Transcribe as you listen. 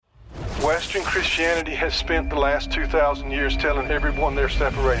Western Christianity has spent the last 2,000 years telling everyone they're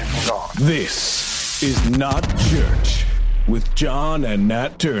separated from God. This is Not Church with John and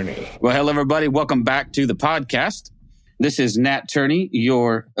Nat Turney. Well, hello, everybody. Welcome back to the podcast. This is Nat Turney,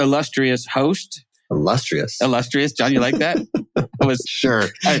 your illustrious host. Illustrious, John. You like that? Sure.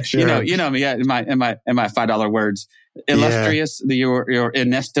 You know me. Yeah, in my $5 words. Illustrious, your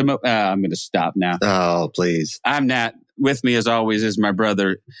inestimable. I'm going to stop now. Oh, please. I'm Nat. With me, as always, is my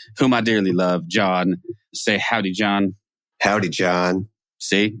brother, whom I dearly love, John. Say howdy, John. Howdy, John.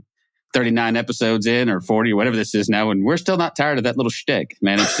 See, 39 episodes in, or 40, or whatever this is now, and we're still not tired of that little shtick,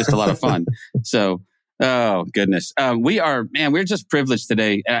 man. It's just a lot of fun. So, oh goodness, we're just privileged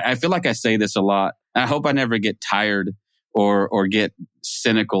today. I feel like I say this a lot. I hope I never get tired or get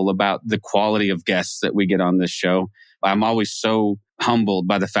cynical about the quality of guests that we get on this show. I'm always so humbled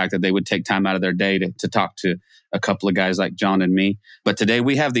by the fact that they would take time out of their day to talk to a couple of guys like John and me. But today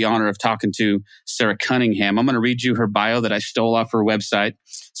we have the honor of talking to Sara Cunningham. I'm going to read you her bio that I stole off her website.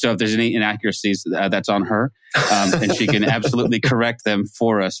 So if there's any inaccuracies, that's on her. And she can absolutely correct them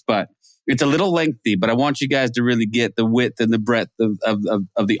for us. But it's a little lengthy, but I want you guys to really get the width and the breadth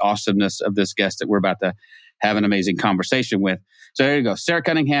of the awesomeness of this guest that we're about to have an amazing conversation with. So there you go. Sara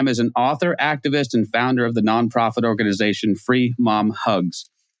Cunningham is an author, activist, and founder of the nonprofit organization Free Mom Hugs.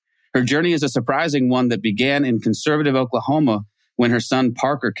 Her journey is a surprising one that began in conservative Oklahoma when her son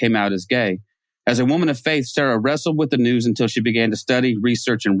Parker came out as gay. As a woman of faith, Sara wrestled with the news until she began to study,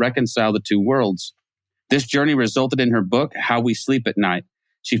 research, and reconcile the two worlds. This journey resulted in her book, How We Sleep at Night.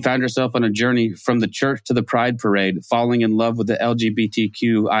 She found herself on a journey from the church to the Pride Parade, falling in love with the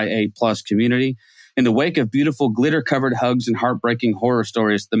LGBTQIA+ community. In the wake of beautiful glitter-covered hugs and heartbreaking horror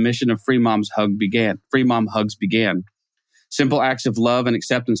stories, the mission of Free Mom Hugs began. Simple acts of love and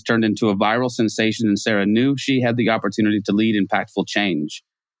acceptance turned into a viral sensation, and Sara knew she had the opportunity to lead impactful change.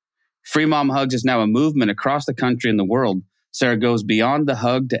 Free Mom Hugs is now a movement across the country and the world. Sara goes beyond the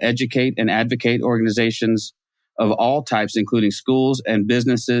hug to educate and advocate organizations of all types, including schools and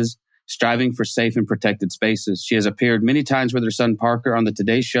businesses, striving for safe and protected spaces. She has appeared many times with her son Parker on the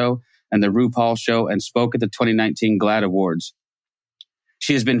Today Show and the RuPaul Show, and spoke at the 2019 GLAAD Awards.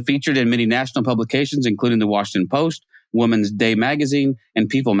 She has been featured in many national publications, including the Washington Post, Women's Day Magazine, and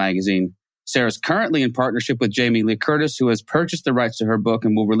People Magazine. Sara's currently in partnership with Jamie Lee Curtis, who has purchased the rights to her book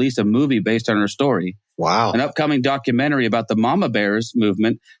and will release a movie based on her story. Wow. An upcoming documentary about the Mama Bears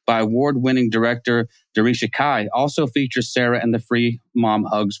movement by award-winning director Darisha Kai also features Sara and the Free Mom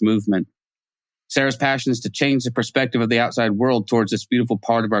Hugs movement. Sara's passion is to change the perspective of the outside world towards this beautiful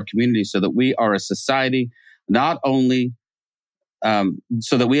part of our community so that we are a society, not only, now,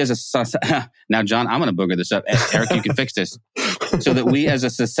 John, I'm going to booger this up. Eric, you can fix this. So that we as a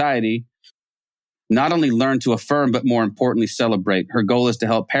society not only learn to affirm, but more importantly, celebrate. Her goal is to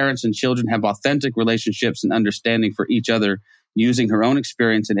help parents and children have authentic relationships and understanding for each other, using her own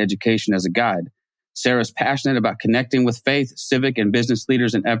experience and education as a guide. Sara is passionate about connecting with faith, civic, and business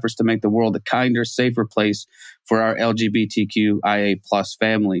leaders in efforts to make the world a kinder, safer place for our LGBTQIA+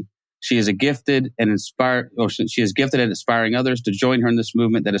 family. She is gifted at inspiring others to join her in this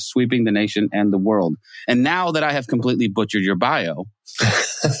movement that is sweeping the nation and the world. And now that I have completely butchered your bio,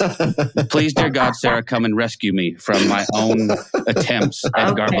 please, dear God, Sara, come and rescue me from my own attempts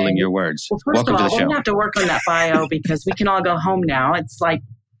at garbling your words. Well, Welcome to the show. We're going to have to work on that bio because we can all go home now. It's like,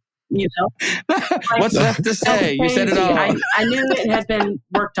 what's left to say? You said it all. I knew it had been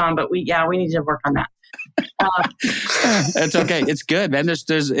worked on, but we need to work on that. It's okay. It's good, man.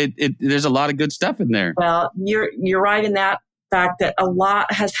 There's a lot of good stuff in there. Well, you're right in that fact that a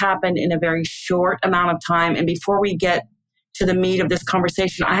lot has happened in a very short amount of time. And before we get to the meat of this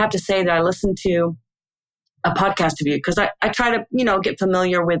conversation, I have to say that I listened to a podcast of you because I try to, get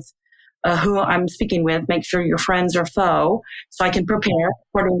familiar with who I'm speaking with, make sure you're friends or foe, so I can prepare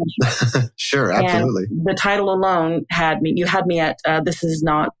accordingly. Sure, absolutely. And the title alone had me at This Is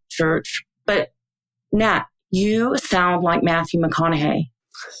Not Church. But Nat, you sound like Matthew McConaughey.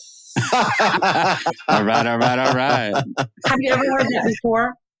 All right. Have you ever heard that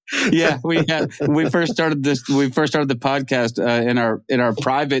before? Yeah, we have. We first started the podcast in our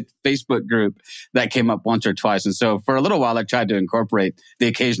private Facebook group that came up once or twice, and so for a little while I tried to incorporate the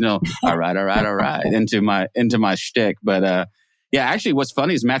occasional all right into my shtick. But actually, what's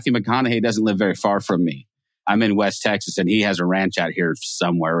funny is Matthew McConaughey doesn't live very far from me. I'm in West Texas, and he has a ranch out here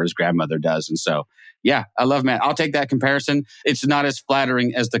somewhere, or his grandmother does, and so. Yeah, I love Matt. I'll take that comparison. It's not as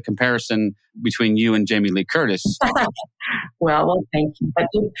flattering as the comparison between you and Jamie Lee Curtis. well, thank you. But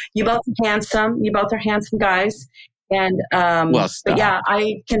you both are handsome. You both are handsome guys. And but yeah, I'll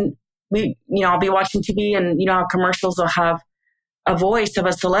be watching TV, and how commercials will have a voice of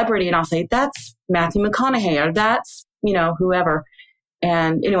a celebrity and I'll say, that's Matthew McConaughey or that's, whoever.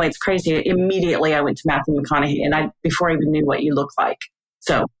 And anyway, it's crazy. Immediately I went to Matthew McConaughey and before I even knew what you look like.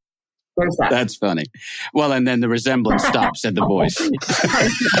 So there's that. That's funny. Well, and then the resemblance stops at the voice.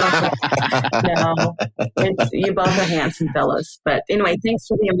 No, you both are handsome fellas. But anyway, thanks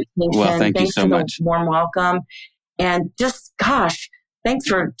for the invitation. Well, thanks you so much. For the warm welcome. And just, thanks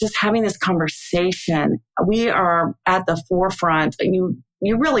for just having this conversation. We are at the forefront.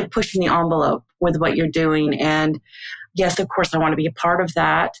 You're really pushing the envelope with what you're doing. And yes, of course, I want to be a part of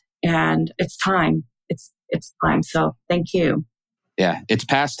that. And it's time. It's time. So thank you. Yeah, it's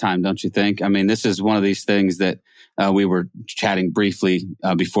past time, don't you think? I mean, this is one of these things that we were chatting briefly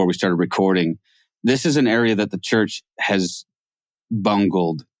before we started recording. This is an area that the church has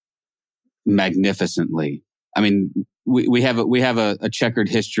bungled magnificently. I mean, we have a checkered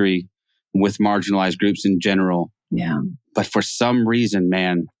history with marginalized groups in general. Yeah. But for some reason,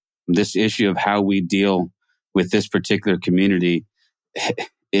 man, this issue of how we deal with this particular community, it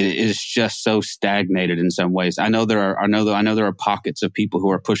is just so stagnated in some ways. I know there are pockets of people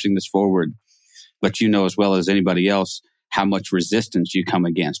who are pushing this forward, but you know as well as anybody else how much resistance you come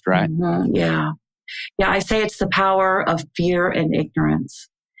against, right? Mm-hmm. Yeah. I say it's the power of fear and ignorance.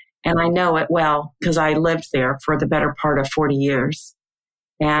 And I know it well because I lived there for the better part of 40 years.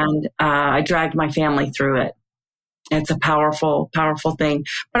 And I dragged my family through it. It's a powerful, powerful thing.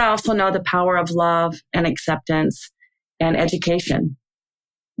 But I also know the power of love and acceptance and education.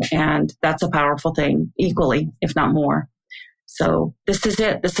 And that's a powerful thing equally, if not more. So this is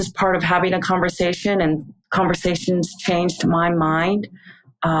it. This is part of having a conversation, and conversations changed my mind.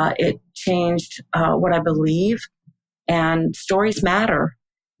 It changed what I believe, and stories matter.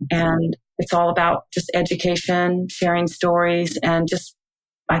 And it's all about just education, sharing stories, and just,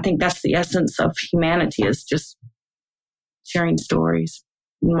 I think that's the essence of humanity, is just sharing stories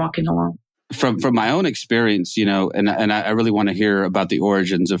and walking along. From my own experience, and I really want to hear about the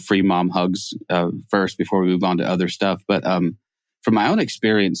origins of free mom hugs first before we move on to other stuff. But from my own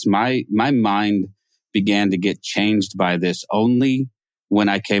experience, my mind began to get changed by this only when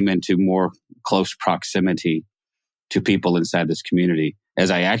I came into more close proximity to people inside this community,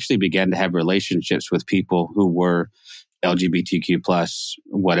 as I actually began to have relationships with people who were LGBTQ plus,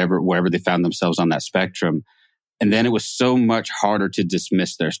 wherever they found themselves on that spectrum. And then it was so much harder to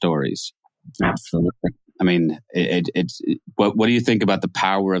dismiss their stories. Absolutely. I mean, what do you think about the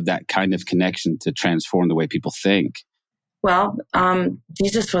power of that kind of connection to transform the way people think? Well,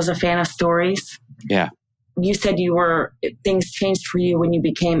 Jesus was a fan of stories. Yeah. You said things changed for you when you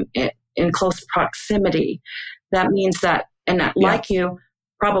became in close proximity. That means that, like you,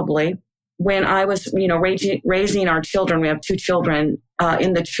 probably, when I was, raising our children, we have 2 children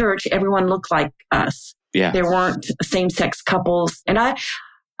in the church, everyone looked like us. Yeah. There weren't same-sex couples. And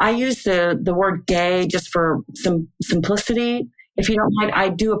I use the word gay just for some simplicity. If you don't mind, I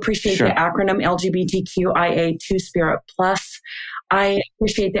do appreciate the acronym LGBTQIA 2 Spirit Plus. I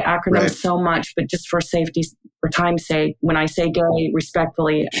appreciate the acronym so much, but just for safety, for time's sake, when I say gay,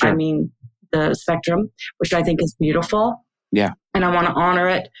 respectfully, I mean the spectrum, which I think is beautiful. Yeah. And I want to honor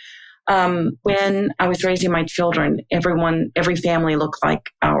it. When I was raising my children, every family looked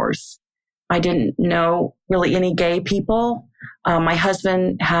like ours. I didn't know really any gay people. My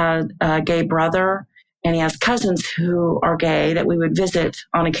husband had a gay brother, and he has cousins who are gay that we would visit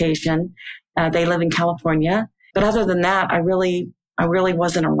on occasion. They live in California. But other than that, I really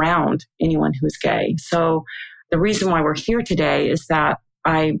wasn't around anyone who was gay. So the reason why we're here today is that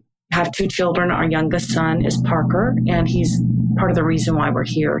I have 2 children. Our youngest son is Parker, and he's part of the reason why we're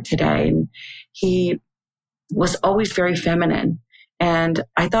here today. And he was always very feminine. And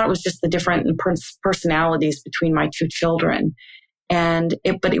I thought it was just the different personalities between my 2 children.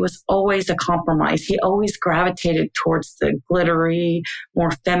 But it was always a compromise. He always gravitated towards the glittery,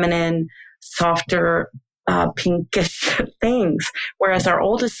 more feminine, softer, pinkish things. Whereas our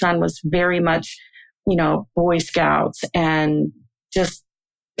oldest son was very much, Boy Scouts and just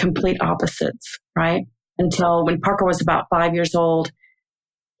complete opposites, right? Until when Parker was about 5 years old,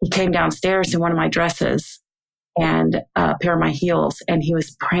 he came downstairs in one of my dresses and a pair of my heels, and he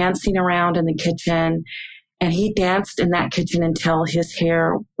was prancing around in the kitchen, and he danced in that kitchen until his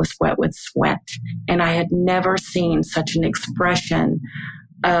hair was wet with sweat. And I had never seen such an expression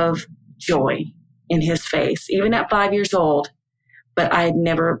of joy in his face, even at 5 years old, but I had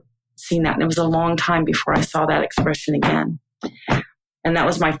never seen that. And it was a long time before I saw that expression again. And that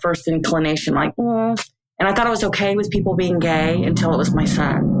was my first inclination, and I thought it was okay with people being gay until it was my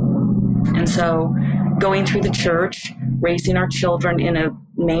son. And so going through the church, raising our children in a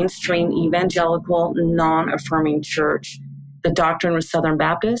mainstream evangelical, non-affirming church, the doctrine was Southern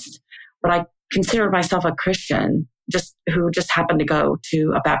Baptist, but I considered myself a Christian who just happened to go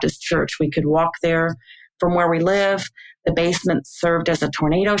to a Baptist church. We could walk there from where we live. The basement served as a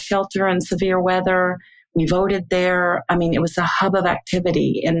tornado shelter in severe weather. We voted there. I mean, it was a hub of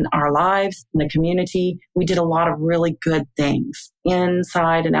activity in our lives, in the community. We did a lot of really good things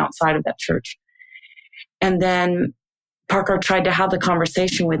inside and outside of that church. And then Parker tried to have the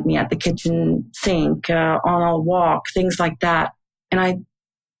conversation with me at the kitchen sink, on a walk, things like that. And I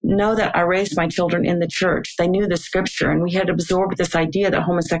know that I raised my children in the church. They knew the scripture, and we had absorbed this idea that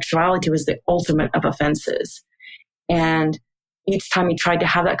homosexuality was the ultimate of offenses. And each time he tried to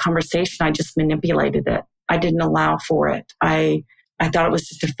have that conversation, I just manipulated it. I didn't allow for it. I thought it was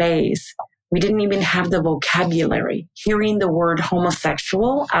just a phase. We didn't even have the vocabulary. Hearing the word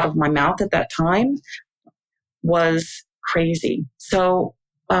homosexual out of my mouth at that time was crazy. So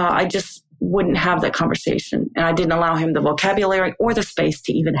I just wouldn't have that conversation. And I didn't allow him the vocabulary or the space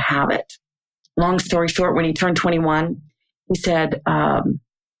to even have it. Long story short, when he turned 21, he said, Mom,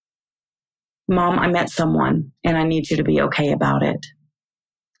 I met someone and I need you to be okay about it.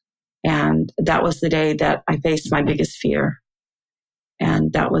 And that was the day that I faced my biggest fear.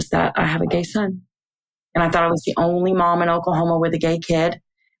 And that was that I have a gay son. And I thought I was the only mom in Oklahoma with a gay kid.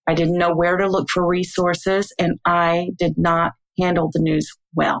 I didn't know where to look for resources, and I did not handle the news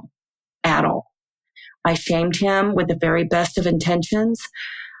well at all. I shamed him with the very best of intentions.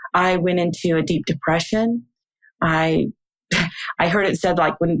 I went into a deep depression. I heard it said,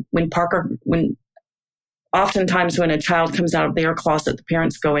 like, when oftentimes when a child comes out of their closet, the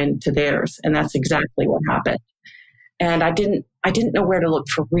parents go into theirs, and that's exactly what happened. And I didn't know where to look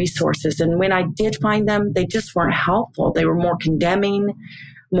for resources. And when I did find them, they just weren't helpful. They were more condemning,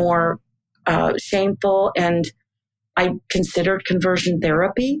 more shameful. And I considered conversion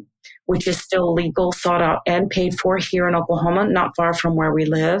therapy, which is still legal, sought out, and paid for here in Oklahoma, not far from where we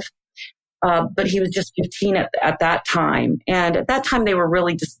live. But he was just 15 at that time. And at that time, they were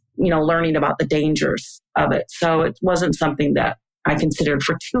really just, learning about the dangers of it. So it wasn't something that I considered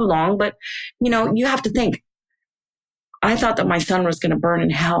for too long. But, you have to think, I thought that my son was going to burn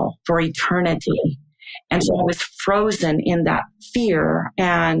in hell for eternity. And so I was frozen in that fear.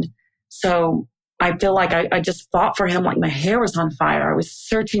 And so I feel like I just fought for him like my hair was on fire. I was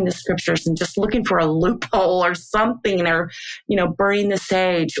searching the scriptures and just looking for a loophole or something, or, burning the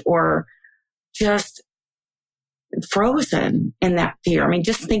sage, or just frozen in that fear. I mean,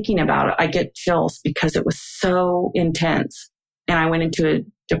 just thinking about it, I get chills because it was so intense. And I went into a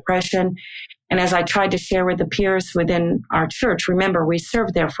depression. And as I tried to share with the peers within our church, remember, we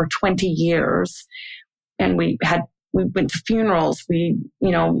served there for 20 years, and we went to funerals. They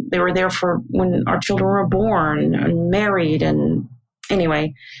were there for when our children were born and married. And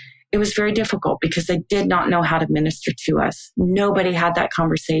anyway, it was very difficult because they did not know how to minister to us. Nobody had that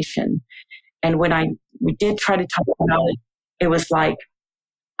conversation. And when we did try to talk about it, it was like,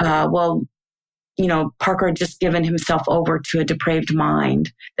 Parker had just given himself over to a depraved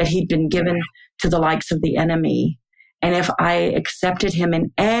mind, that he'd been given to the likes of the enemy. And if I accepted him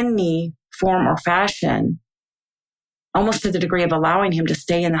in any form or fashion, almost to the degree of allowing him to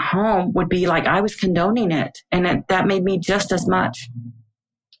stay in the home, would be like I was condoning it. And that made me just as much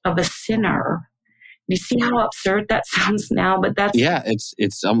of a sinner. You see how absurd that sounds now, but that's... Yeah,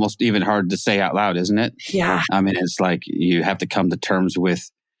 it's almost even hard to say out loud, isn't it? Yeah. I mean, it's like you have to come to terms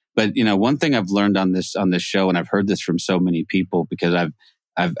with. But one thing I've learned on this show, and I've heard this from so many people, because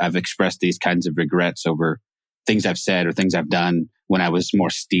I've expressed these kinds of regrets over things I've said or things I've done when I was more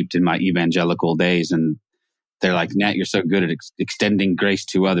steeped in my evangelical days, and they're like, Nat, you're so good at extending grace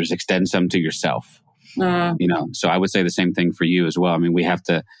to others. Extend some to yourself. So I would say the same thing for you as well. I mean, we have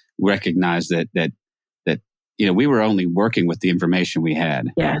to recognize that we were only working with the information we had.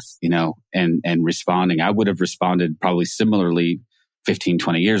 Yes. And responding. I would have responded probably similarly 15,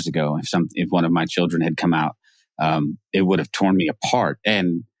 20 years ago. If one of my children had come out, it would have torn me apart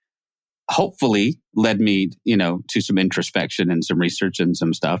and hopefully led me, to some introspection and some research and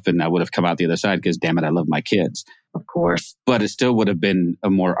some stuff. And I would have come out the other side because, damn it, I love my kids. Of course. But it still would have been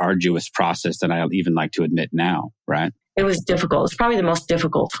a more arduous process than I even like to admit now, right? It was difficult. It's probably the most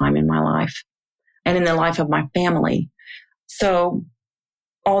difficult time in my life and in the life of my family. So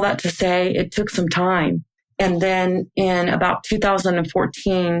all that to say, it took some time. And then in about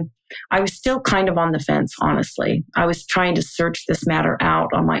 2014, I was still kind of on the fence, honestly. I was trying to search this matter out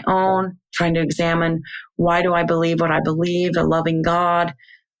on my own, trying to examine, why do I believe what I believe, a loving God?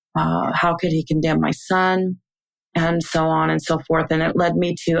 How could he condemn my son? And so on and so forth. And it led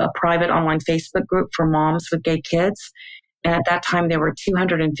me to a private online Facebook group for moms with gay kids. And at that time, there were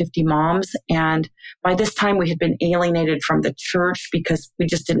 250 moms. And by this time, we had been alienated from the church because we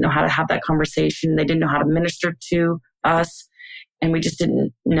just didn't know how to have that conversation. They didn't know how to minister to us. And we just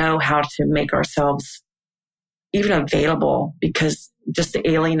didn't know how to make ourselves even available because just the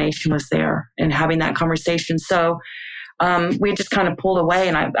alienation was there and having that conversation. So we just kind of pulled away.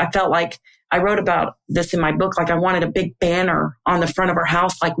 And I felt like I wrote about this in my book, like I wanted a big banner on the front of our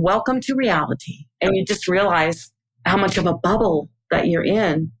house, like welcome to reality. And you just realize how much of a bubble that you're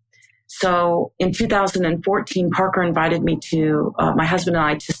in. So in 2014, Parker invited me to, my husband and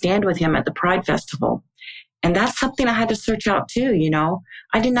I, to stand with him at the Pride Festival. And that's something I had to search out too, you know.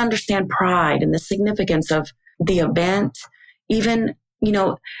 I didn't understand Pride and the significance of the event. Even, you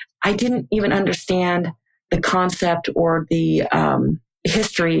know, I didn't even understand the concept or the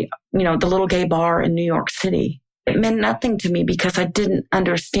history, you know, the little gay bar in New York City. It meant nothing to me because I didn't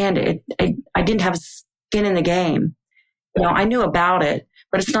understand it. I didn't have skin in the game. You know, I knew about it,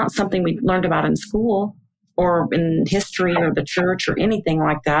 but it's not something we learned about in school or in history or the church or anything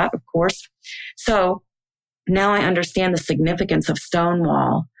like that, of course. So now I understand the significance of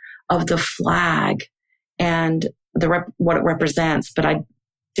Stonewall, of the flag, and what it represents, but I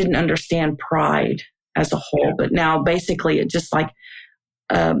didn't understand Pride as a whole. But now basically it's just like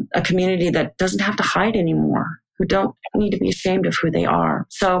a community that doesn't have to hide anymore, who don't need to be ashamed of who they are.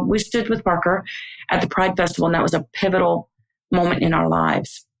 So we stood with Parker at the Pride Festival, and that was a pivotal moment in our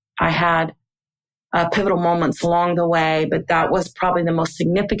lives. I had pivotal moments along the way, but that was probably the most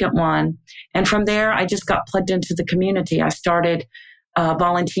significant one. And from there, I just got plugged into the community. I started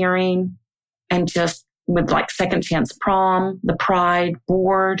volunteering and just with like Second Chance Prom, the Pride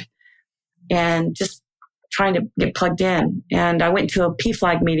Board, and just trying to get plugged in. And I went to a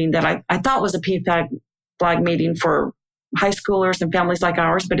PFLAG meeting that I thought was a PFLAG meeting for high schoolers and families like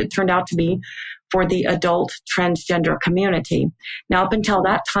ours, but it turned out to be for the adult transgender community. Now, up until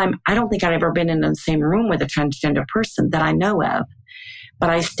that time, I don't think I'd ever been in the same room with a transgender person that I know of. But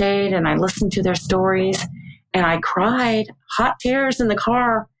I stayed and I listened to their stories and I cried hot tears in the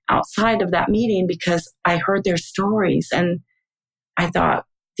car outside of that meeting because I heard their stories. And I thought,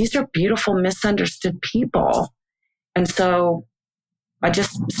 these are beautiful, misunderstood people. And so I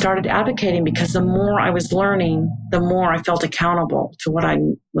just started advocating because the more I was learning, the more I felt accountable to what I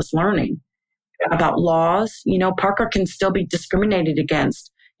was learning about laws. You know, Parker can still be discriminated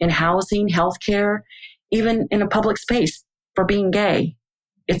against in housing, healthcare, even in a public space for being gay.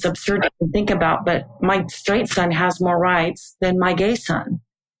 It's absurd to think about, but my straight son has more rights than my gay son.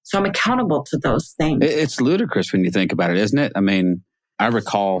 So I'm accountable to those things. It's ludicrous when you think about it, isn't it? I mean, I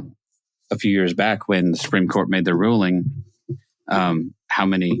recall a few years back when the Supreme Court made the ruling, how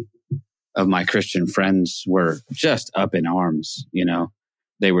many of my Christian friends were just up in arms, you know.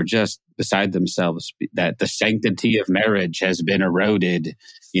 They were just beside themselves that the sanctity of marriage has been eroded,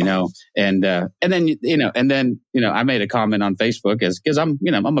 you know. And then I made a comment on Facebook because I'm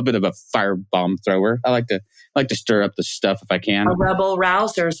a bit of a firebomb thrower. I like to stir up the stuff if I can. A rebel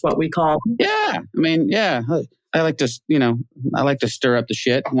rouser is what we call them. Yeah, I mean, yeah, I like to stir up the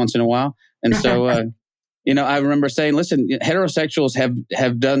shit once in a while. And so, I remember saying, listen, heterosexuals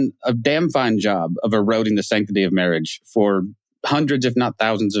have done a damn fine job of eroding the sanctity of marriage for hundreds, if not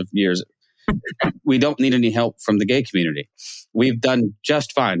thousands of years. We don't need any help from the gay community. We've done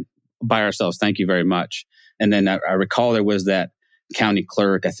just fine by ourselves. Thank you very much. And then I recall there was that county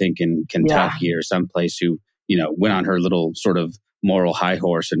clerk, I think in Kentucky or someplace who, went on her little sort of moral high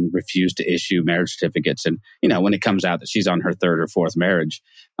horse and refused to issue marriage certificates. And, when it comes out that she's on her third or fourth marriage,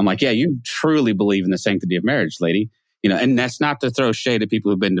 I'm like, yeah, you truly believe in the sanctity of marriage, lady. And that's not to throw shade at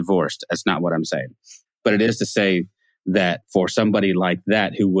people who've been divorced. That's not what I'm saying. But it is to say that for somebody like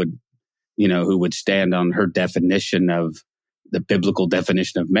that who would stand on her definition of the biblical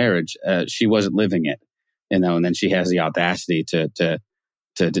definition of marriage, she wasn't living it, and then she has the audacity to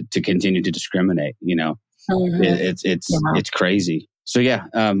continue to discriminate, Mm-hmm. It's crazy. So yeah,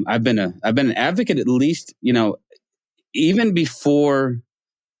 I've been an advocate at least, even before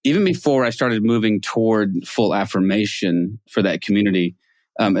I started moving toward full affirmation for that community,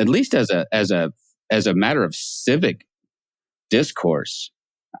 at least as a matter of civic discourse.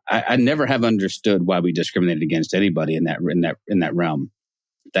 I never have understood why we discriminated against anybody in that realm.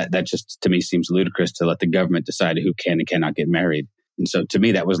 That just to me seems ludicrous to let the government decide who can and cannot get married. And so to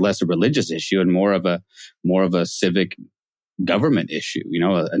me, that was less a religious issue and more of a civic government issue,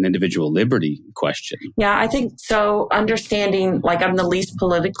 an individual liberty question. Yeah, I think so. Understanding, like, I'm the least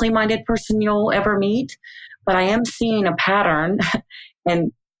politically minded person you'll ever meet, but I am seeing a pattern,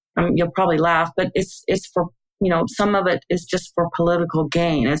 and you'll probably laugh, but it's for, some of it is just for political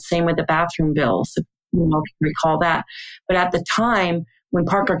gain. It's same with the bathroom bills. recall that. But at the time when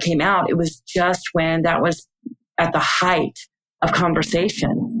Parker came out, it was just when that was at the height of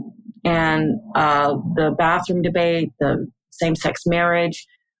conversation. And the bathroom debate, the same-sex marriage,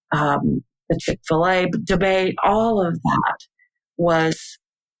 the Chick-fil-A debate, all of that was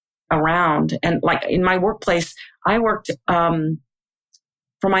around. And like in my workplace, I worked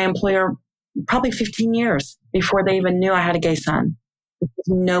for my employer probably 15 years before they even knew I had a gay son.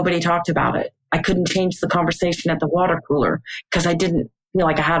 Nobody talked about it. I couldn't change the conversation at the water cooler because I didn't feel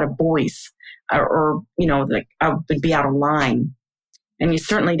like I had a voice or like I would be out of line. And you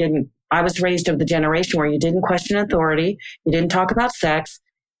certainly didn't. I was raised of the generation where you didn't question authority, you didn't talk about sex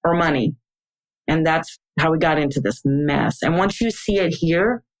or money. And that's how we got into this mess. And once you see it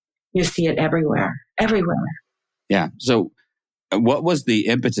here, you see it everywhere. Yeah. So what was the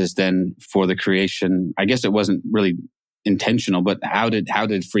impetus then for the creation? I guess it wasn't really intentional, but how did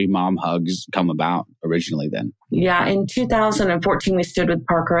Free Mom Hugs come about originally then? Yeah, in 2014, we stood with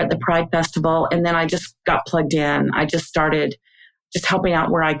Parker at the Pride Festival, and then I just got plugged in. I just started just helping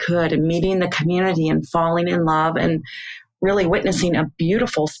out where I could and meeting the community and falling in love and really witnessing a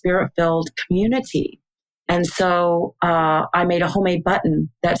beautiful spirit-filled community. And so I made a homemade button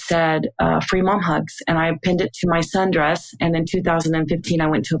that said Free Mom Hugs, and I pinned it to my sundress. And in 2015, I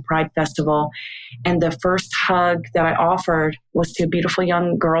went to a Pride Festival, and the first hug that I offered was to a beautiful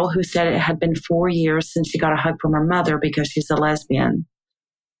young girl who said it had been 4 years since she got a hug from her mother because she's a lesbian.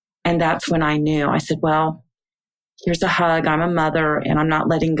 And that's when I knew. I said, well, here's a hug. I'm a mother, and I'm not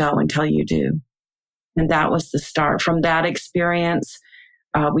letting go until you do. And that was the start. From that experience,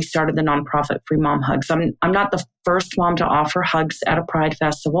 we started the nonprofit Free Mom Hugs. I'm not the first mom to offer hugs at a Pride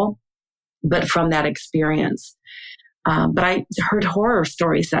Festival, but from that experience. But I heard horror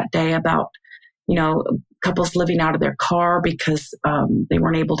stories that day about, couples living out of their car because they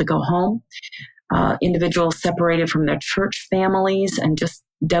weren't able to go home. Individuals separated from their church families and just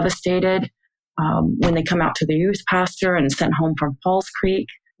devastated when they come out to the youth pastor and sent home from Falls Creek.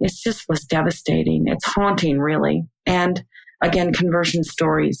 It just was devastating. It's haunting, really. And again, conversion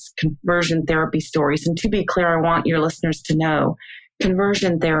stories, conversion therapy stories. And to be clear, I want your listeners to know,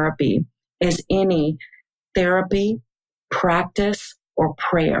 conversion therapy is any therapy, practice, or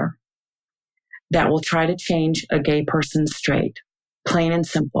prayer that will try to change a gay person straight, plain and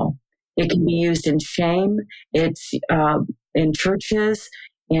simple. It can be used in shame. It's in churches,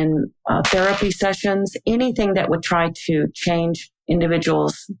 in therapy sessions, anything that would try to change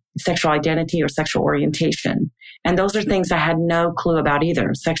individuals' sexual identity or sexual orientation. And those are things I had no clue about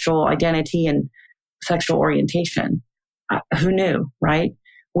either, sexual identity and sexual orientation. Who knew, right?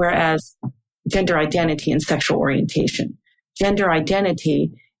 Whereas gender identity and sexual orientation. Gender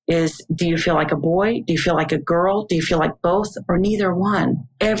identity is, do you feel like a boy? Do you feel like a girl? Do you feel like both or neither one?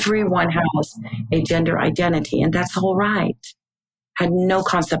 Everyone has a gender identity, and that's all right. Had no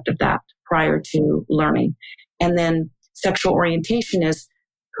concept of that prior to learning. And then sexual orientation is,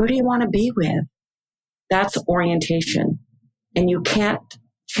 who do you want to be with? That's orientation. And you can't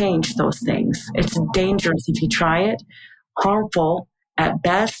change those things. It's dangerous if you try it, harmful at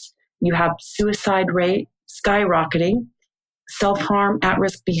best. You have suicide rate skyrocketing, self-harm,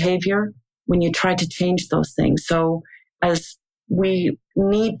 at-risk behavior when you try to change those things. So as we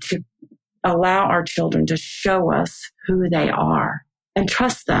need to allow our children to show us who they are and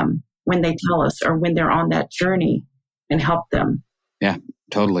trust them when they tell us or when they're on that journey and help them. Yeah,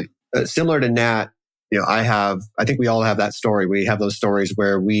 totally. Similar to Nat, I think we all have that story. We have those stories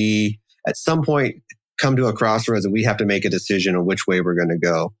where we, at some point, come to a crossroads and we have to make a decision on which way we're going to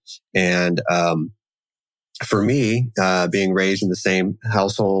go. And for me, being raised in the same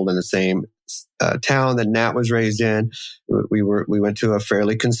household in the same town that Nat was raised in, we went to a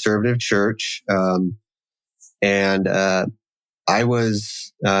fairly conservative church, and I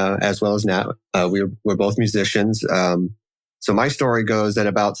was, as well as Nat, we're both musicians. So my story goes that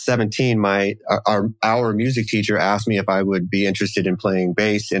about 17, our music teacher asked me if I would be interested in playing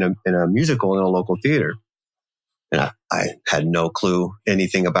bass in a musical in a local theater. And I had no clue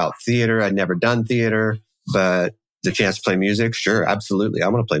anything about theater. I'd never done theater, but the chance to play music, sure, absolutely. I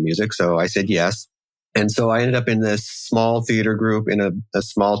want to play music. So I said yes. And so I ended up in this small theater group in a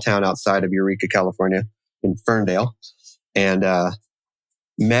small town outside of Eureka, California, in Ferndale, and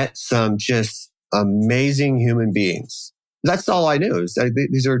met some just amazing human beings. That's all I knew.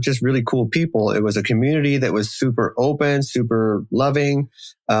 These are just really cool people. It was a community that was super open, super loving,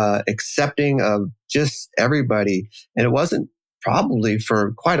 accepting of just everybody. And it wasn't probably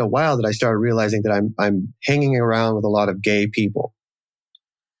for quite a while that I started realizing that I'm hanging around with a lot of gay people,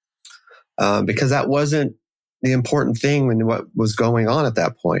 because that wasn't the important thing in what was going on at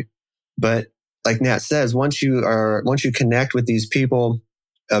that point. But like Nat says, once you connect with these people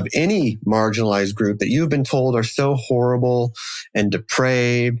of any marginalized group that you've been told are so horrible and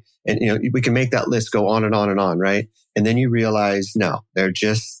depraved, and we can make that list go on and on and on, right? And then you realize, no, they're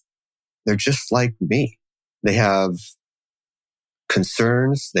just like me. They have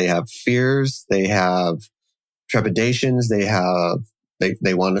concerns, they have fears, they have trepidations, they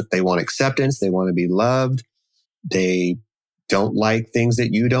want acceptance, they want to be loved. They don't like things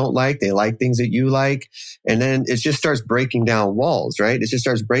that you don't like. They like things that you like. And then it just starts breaking down walls, right? It just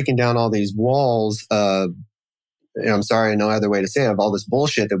starts breaking down all these walls of, I'm sorry, no other way to say it, of all this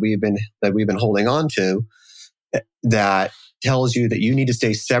bullshit that we've been holding on to, that tells you that you need to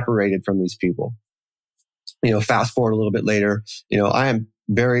stay separated from these people. Fast forward a little bit later, I am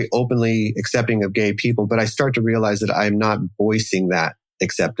very openly accepting of gay people, but I start to realize that I'm not voicing that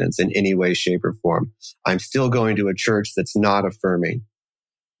acceptance in any way, shape, or form. I'm still going to a church that's not affirming.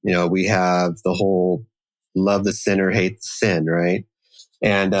 We have the whole love the sinner, hate the sin, right?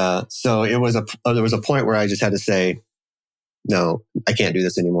 And so there was a point where I just had to say, no, I can't do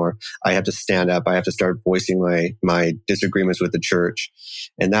this anymore. I have to stand up. I have to start voicing my disagreements with the church.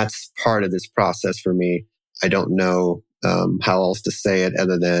 And that's part of this process for me. I don't know how else to say it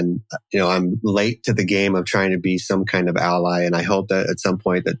other than, I'm late to the game of trying to be some kind of ally. And I hope that at some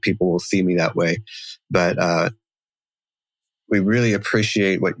point that people will see me that way. But we really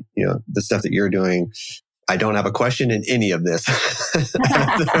appreciate what, the stuff that you're doing. I don't have a question in any of this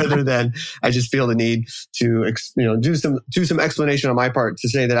other than I just feel the need to, do some explanation on my part to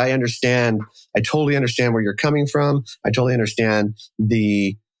say that I totally understand where you're coming from. I totally understand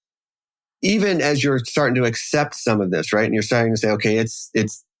even as you're starting to accept some of this, right? And you're starting to say, okay,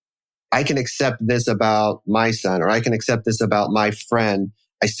 I can accept this about my son, or I can accept this about my friend.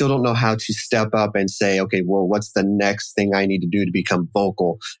 I still don't know how to step up and say, okay, well, what's the next thing I need to do to become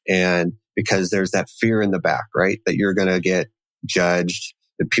vocal? And because there's that fear in the back, right? That you're going to get judged,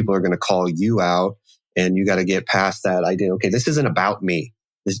 that people are going to call you out, and you got to get past that idea. Okay, this isn't about me.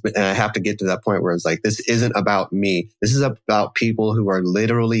 And I have to get to that point where it's like, this isn't about me. This is about people who are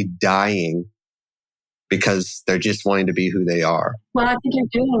literally dying because they're just wanting to be who they are. Well, I think you're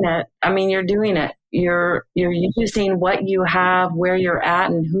doing it. I mean, you're doing it. You're using what you have, where you're at,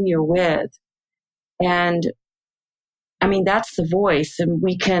 and who you're with. And I mean, that's the voice. And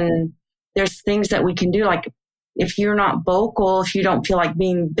there's things that we can do. Like if you're not vocal, if you don't feel like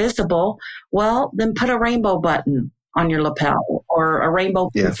being visible, well, then put a rainbow button on your lapel or a rainbow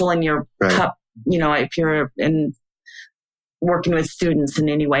pencil in your cup. If you're working with students in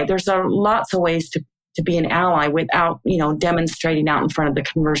any way, there's lots of ways to be an ally without, demonstrating out in front of the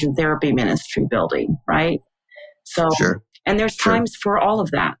conversion therapy ministry building, right? So, sure. And there's times for all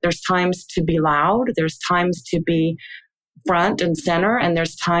of that. There's times to be loud. There's times to be front and center. And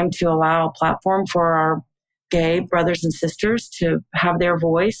there's time to allow a platform for our gay brothers and sisters to have their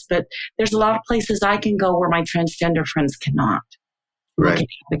voice. But there's a lot of places I can go where my transgender friends cannot. Right. Can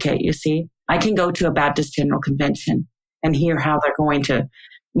advocate, you see. I can go to a Baptist General Convention and hear how they're going to,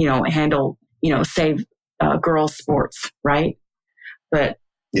 handle, save girls' sports, right? But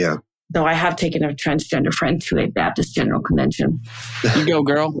yeah. Though I have taken a transgender friend to a Baptist General Convention. You go,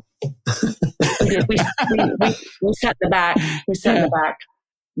 girl. We did. We sat in the back. We sat in the back.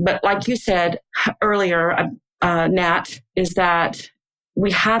 But like you said earlier, Nat, is that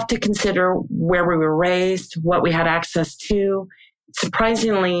we have to consider where we were raised, what we had access to.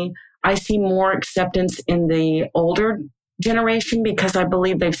 Surprisingly, I see more acceptance in the older generation because I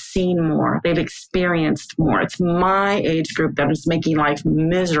believe they've seen more, they've experienced more. It's my age group that is making life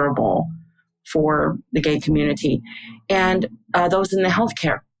miserable for the gay community. And those in the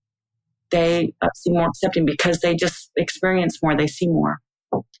healthcare, they seem more accepting because they just experience more, they see more.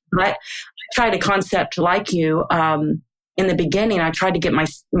 I tried a concept like you. In the beginning, I tried to get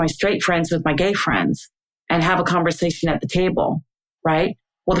my straight friends with my gay friends and have a conversation at the table, right?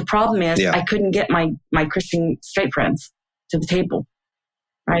 Well, the problem is I couldn't get my Christian straight friends to the table,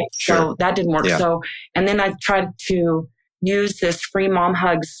 right? Sure. So that didn't work. Yeah. And then I tried to use this Free Mom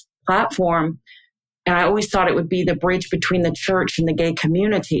Hugs platform, and I always thought it would be the bridge between the church and the gay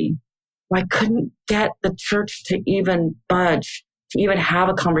community. I couldn't get the church to even budge, to even have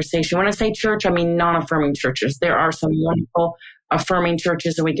a conversation. When I say church, I mean non-affirming churches. There are some wonderful affirming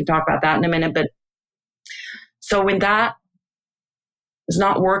churches, and we can talk about that in a minute. But so when that is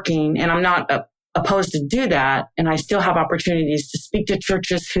not working, and I'm not opposed to do that, and I still have opportunities to speak to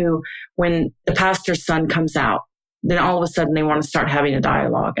churches who, when the pastor's son comes out, then all of a sudden they want to start having a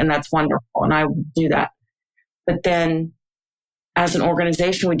dialogue, and that's wonderful, and I do that. But then as an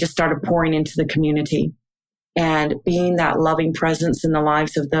organization, we just started pouring into the community. and being that loving presence in the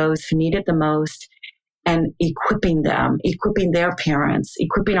lives of those who need it the most, and equipping them, equipping their parents,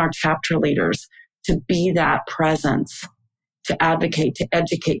 equipping our chapter leaders to be that presence, to advocate, to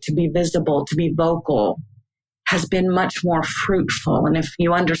educate, to be visible, to be vocal, has been much more fruitful. And if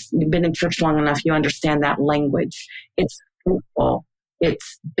you've been in church long enough, you understand that language. It's fruitful.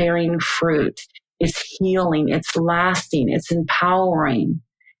 It's bearing fruit. It's healing. It's lasting. It's empowering.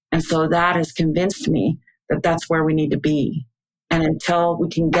 And so that has convinced me that that's where we need to be. And until we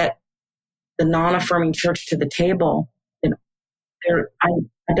can get the non-affirming church to the table, then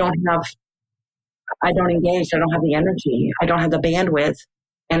I don't engage. I don't have the energy. I don't have the bandwidth.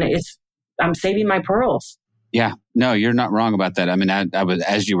 And I'm saving my pearls. Yeah, no, you're not wrong about that. I mean, I was,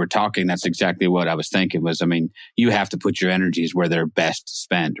 as you were talking, that's exactly what I was thinking was, I mean, you have to put your energies where they're best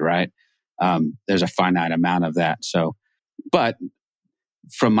spent, right? There's a finite amount of that. So, but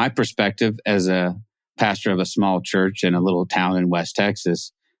from my perspective as a pastor of a small church in a little town in West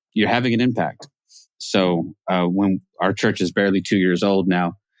Texas, you're having an impact. So, when our church is barely 2 years old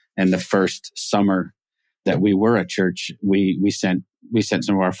now, and the first summer that we were at church, we sent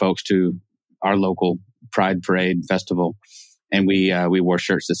some of our folks to our local Pride Parade Festival, and we wore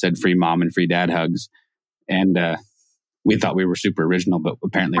shirts that said "Free Mom" and "Free Dad" hugs, and we thought we were super original, but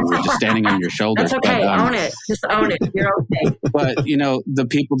apparently we were just standing on your shoulders. That's okay. But, Own it. Just own it. You're okay. But the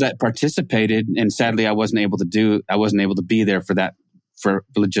people that participated, and sadly I wasn't able to be there for that for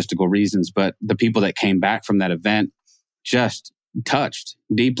logistical reasons. But the people that came back from that event just touched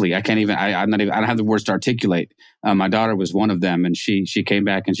deeply. I don't have the words to articulate. My daughter was one of them, and she came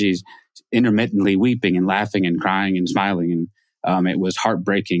back and she's intermittently weeping and laughing and crying and smiling, and it was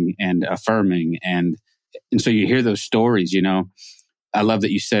heartbreaking and affirming, and so you hear those stories. I love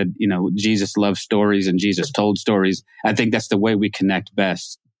that you said Jesus loved stories and Jesus told stories. I think that's the way we connect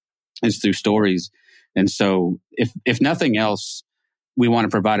best, is through stories. And so if nothing else, we want to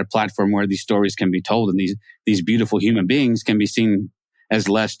provide a platform where these stories can be told, and these beautiful human beings can be seen as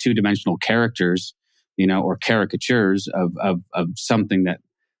less two-dimensional characters, or caricatures of something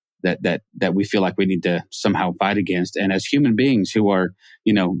that we feel like we need to somehow fight against. And as human beings who are,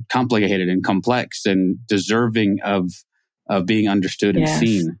 complicated and complex and deserving of being understood and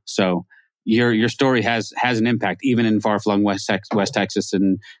seen. So your story has an impact, even in far-flung West Texas,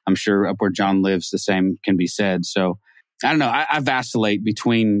 and I'm sure up where John lives, the same can be said. So I don't know. I vacillate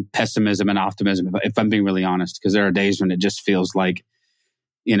between pessimism and optimism, if I'm being really honest, because there are days when it just feels like,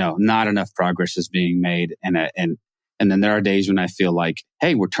 not enough progress is being made, and then there are days when I feel like,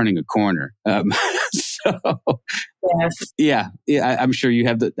 hey, we're turning a corner. Yeah. I'm sure you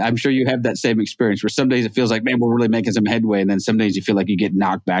have that same experience, where some days it feels like, man, we're really making some headway, and then some days you feel like you get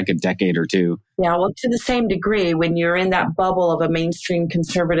knocked back a decade or two. Yeah, well, to the same degree, when you're in that bubble of a mainstream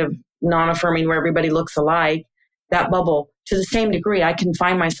conservative non-affirming where everybody looks alike, that bubble, to the same degree, I can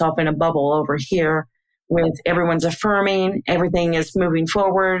find myself in a bubble over here with everyone's affirming, everything is moving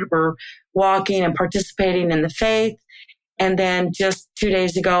forward, we're walking and participating in the faith. And then just 2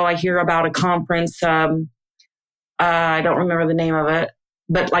 days ago, I hear about a conference, I don't remember the name of it,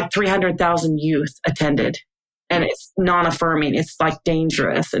 but like 300,000 youth attended. And it's non-affirming. It's like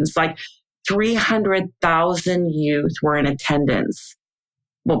dangerous. And it's like 300,000 youth were in attendance.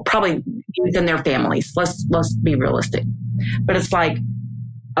 Well, probably youth and their families. Let's be realistic. But it's like,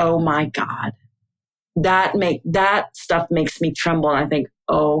 oh my God. That stuff makes me tremble. And I think,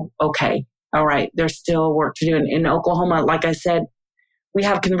 oh, okay. All right. There's still work to do. In Oklahoma, like I said, we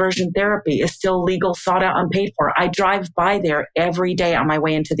have conversion therapy. It's still legal, sought out, and paid for. I drive by there every day on my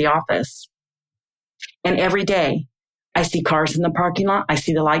way into the office. And every day I see cars in the parking lot. I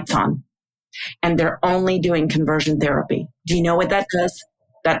see the lights on. And they're only doing conversion therapy. Do you know what that does?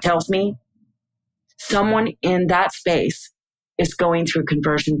 That tells me someone in that space is going through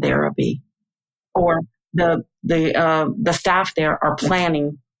conversion therapy, or the staff there are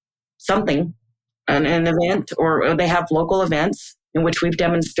planning something, an event, or they have local events in which we've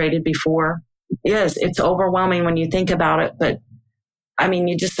demonstrated before. Yes, it's overwhelming when you think about it, but I mean,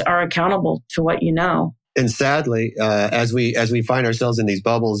 you just are accountable to what you know. And sadly, as we find ourselves in these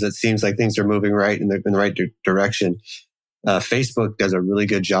bubbles, it seems like things are moving right in the right direction. Facebook does a really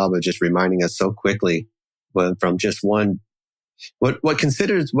good job of just reminding us so quickly from just one, what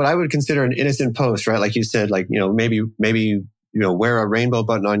I would consider an innocent post, right? Like you said, like, maybe, wear a rainbow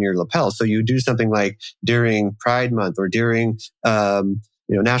button on your lapel. So you do something like during Pride Month or during,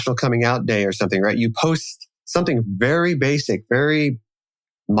 National Coming Out Day or something, right? You post something very basic, very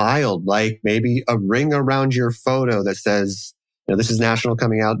mild, like maybe a ring around your photo that says, this is National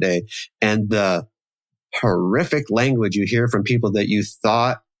Coming Out Day. And the horrific language you hear from people that you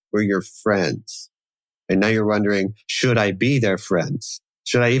thought were your friends And now you're wondering, should I be their friends?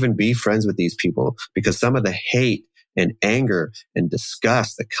 Should I even be friends with these people? Because some of the hate and anger and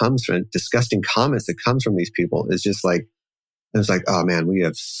disgust that comes from disgusting comments that comes from these people is just like, it's like, oh man, we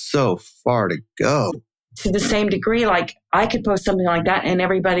have so far to go. To the same degree, like I could post something like that and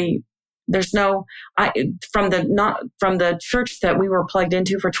everybody, from the church that we were plugged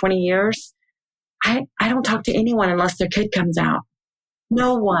into for 20 years, I don't talk to anyone unless their kid comes out.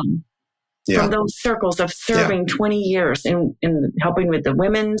 No one. Yeah. From those circles of serving 20 years in helping with the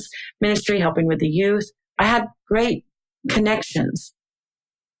women's ministry, helping with the youth. I had great connections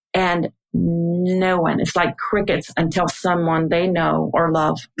and no one. It's like crickets until someone they know or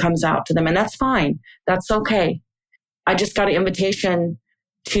love comes out to them. And that's fine. That's okay. I just got an invitation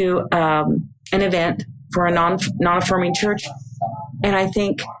to an event for a non-affirming church. And I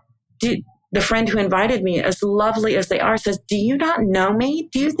think the friend who invited me, as lovely as they are, says, do you not know me?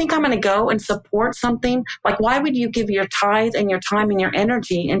 Do you think I'm going to go and support something? Like, why would you give your tithe and your time and your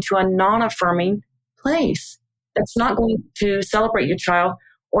energy into a non-affirming place that's not going to celebrate your child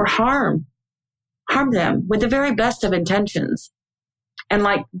or harm them with the very best of intentions? And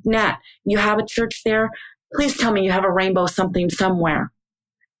like, Nat, you have a church there. Please tell me you have a rainbow something somewhere.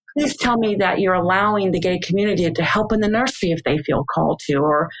 Please tell me that you're allowing the gay community to help in the nursery if they feel called to,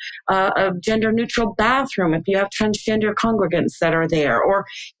 or a gender neutral bathroom if you have transgender congregants that are there, or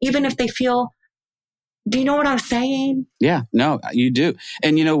even if they feel, do you know what I'm saying? Yeah, no, you do.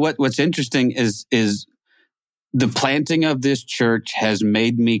 And you know what's interesting is the planting of this church has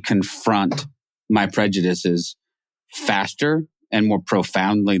made me confront my prejudices faster and more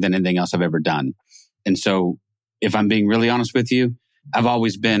profoundly than anything else I've ever done. And so if I'm being really honest with you, I've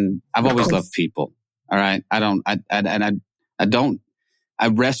always loved people. All right. I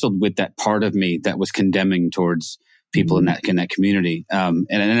wrestled with that part of me that was condemning towards people in that community. And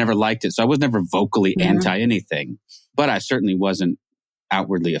I never liked it. So I was never vocally anti anything, but I certainly wasn't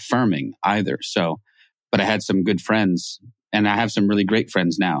outwardly affirming either. So, but I had some good friends, and I have some really great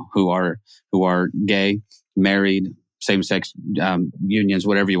friends now who are gay, married, same-sex unions,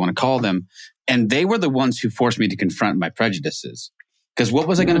 whatever you want to call them. And they were the ones who forced me to confront my prejudices. Because what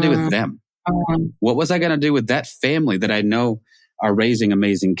was I going to do with them? What was I going to do with that family that I know are raising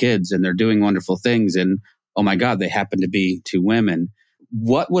amazing kids and they're doing wonderful things? And oh my God, they happen to be two women.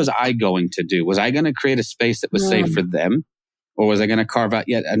 What was I going to do? Was I going to create a space that was safe for them? Or was I going to carve out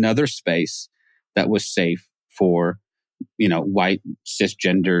yet another space that was safe for, white,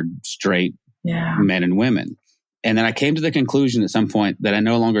 cisgendered, straight men and women? And then I came to the conclusion at some point that I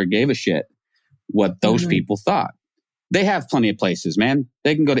no longer gave a shit what those people thought. They have plenty of places, man.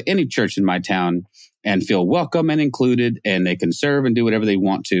 They can go to any church in my town and feel welcome and included, and they can serve and do whatever they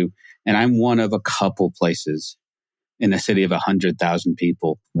want to. And I'm one of a couple places in a city of 100,000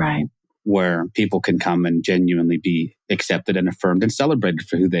 people, right, where people can come and genuinely be accepted and affirmed and celebrated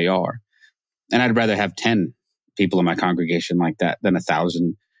for who they are. And I'd rather have 10 people in my congregation like that than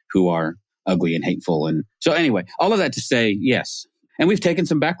 1,000 who are ugly and hateful. And so anyway, all of that to say, yes. And we've taken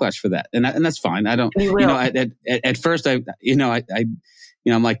some backlash for that. And that's fine. I don't, at first I'm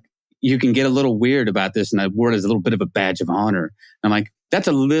like, you can get a little weird about this. And that word is a little bit of a badge of honor. And I'm like, that's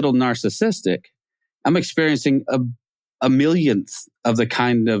a little narcissistic. I'm experiencing a millionth of the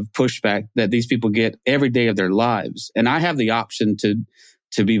kind of pushback that these people get every day of their lives. And I have the option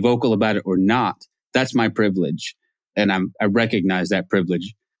to be vocal about it or not. That's my privilege. And I recognize that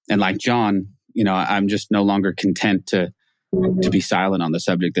privilege. And like John, I'm just no longer content to be silent on the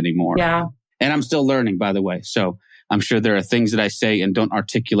subject anymore. Yeah. And I'm still learning, by the way. So I'm sure there are things that I say and don't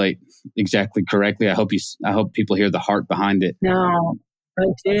articulate exactly correctly. I hope people hear the heart behind it. No,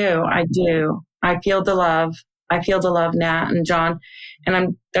 I do. I feel the love. I feel the love, Nat and John.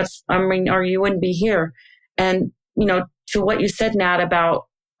 And or you wouldn't be here. And, to what you said, Nat, about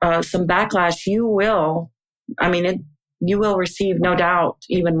some backlash, you will receive, no doubt,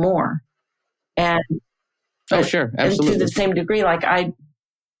 even more. And oh, sure. Absolutely. And to the same degree, like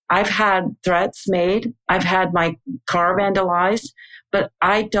I've had threats made. I've had my car vandalized, but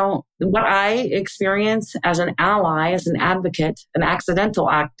what I experience as an ally, as an advocate, an accidental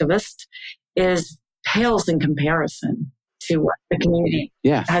activist pales in comparison to what the community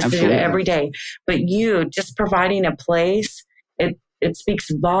has to do every day. But you just providing a place, it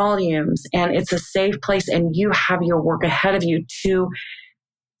speaks volumes, and it's a safe place, and you have your work ahead of you to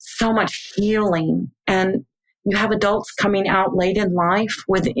so much healing. And you have adults coming out late in life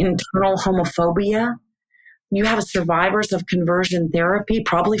with internal homophobia. You have survivors of conversion therapy,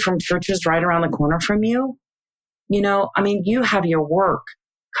 probably from churches right around the corner from you. You have your work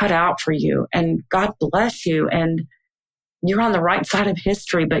cut out for you, and God bless you. And you're on the right side of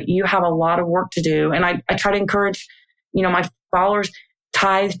history, but you have a lot of work to do. And I try to encourage, my followers,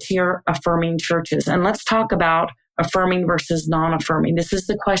 tithe to your affirming churches. And let's talk about affirming versus non-affirming. This is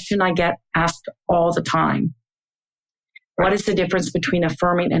the question I get asked all the time. What is the difference between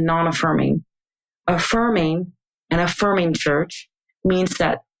affirming and non-affirming? Affirming, an affirming church, means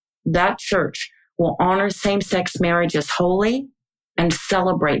that church will honor same-sex marriage as holy and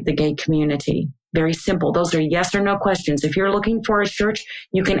celebrate the gay community. Very simple. Those are yes or no questions. If you're looking for a church,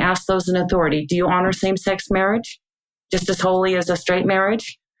 you can ask those in authority. Do you honor same-sex marriage just as holy as a straight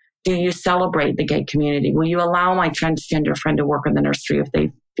marriage? Do you celebrate the gay community? Will you allow my transgender friend to work in the nursery if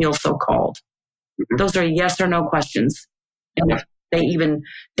they feel so called? Those are yes or no questions. And if they even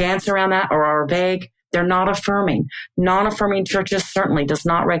dance around that or are vague, they're not affirming. Non-affirming churches certainly does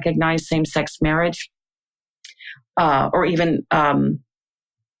not recognize same-sex marriage or even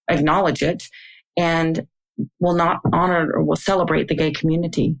acknowledge it, and will not honor or will celebrate the gay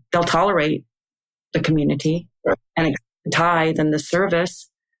community. They'll tolerate the community and tithe and the service.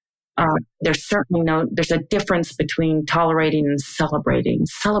 There's a difference between tolerating and celebrating.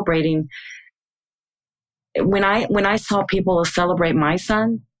 Celebrating, when I saw people celebrate my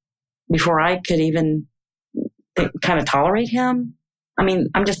son before I could even kind of tolerate him,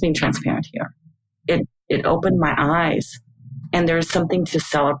 I'm just being transparent here. It opened my eyes, and there's something to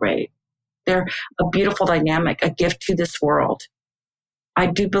celebrate. They're a beautiful dynamic, a gift to this world. I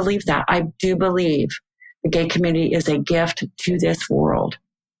do believe that. I do believe the gay community is a gift to this world,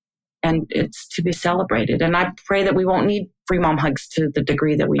 and it's to be celebrated. And I pray that we won't need free mom hugs to the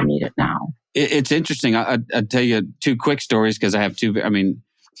degree that we need it now. It's interesting. I'll tell you two quick stories because I have two.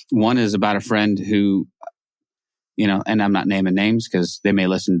 One is about a friend who, and I'm not naming names because they may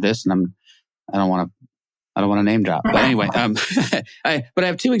listen to this, and I don't want to name drop. But anyway, but I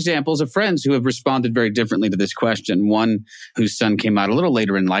have two examples of friends who have responded very differently to this question. One whose son came out a little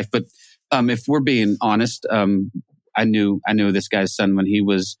later in life, but if we're being honest, I knew this guy's son when he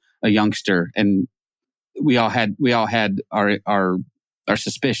was a youngster, and we all had our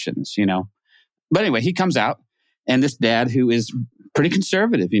suspicions, But anyway, he comes out, and this dad who is pretty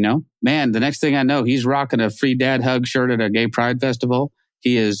conservative, man, the next thing I know, he's rocking a free dad hug shirt at a gay pride festival.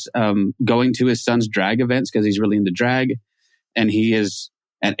 He is going to his son's drag events because he's really into drag. And he is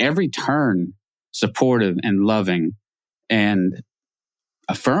at every turn supportive and loving and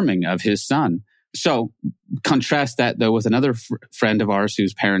affirming of his son. So contrast that, though, with another friend of ours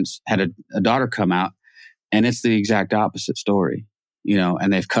whose parents had a daughter come out, and it's the exact opposite story,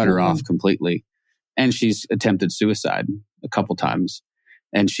 and they've cut her off completely. And she's attempted suicide a couple times.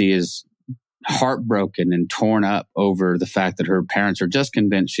 And she is heartbroken and torn up over the fact that her parents are just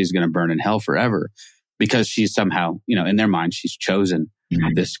convinced she's going to burn in hell forever because she's somehow, in their mind, she's chosen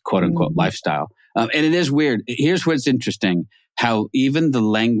this quote unquote lifestyle. And it is weird. Here's what's interesting, how even the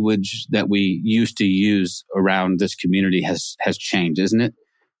language that we used to use around this community has changed, isn't it?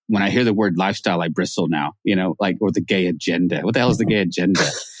 When I hear the word lifestyle, I bristle now, or the gay agenda. What the hell is the gay agenda?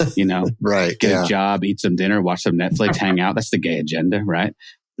 Right. Get a job, eat some dinner, watch some Netflix, hang out. That's the gay agenda, right?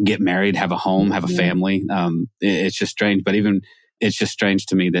 Get married, have a home, have a family. It's just strange. But even it's just strange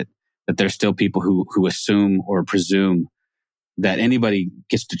to me that there's still people who assume or presume that anybody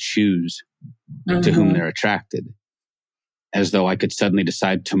gets to choose to whom they're attracted, as though I could suddenly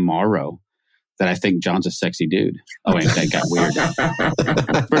decide tomorrow that I think John's a sexy dude. Oh, wait, that got weird.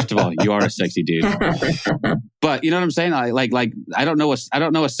 First of all, you are a sexy dude. But you know what I'm saying? I don't know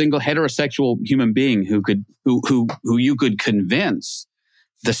a single heterosexual human being who you could convince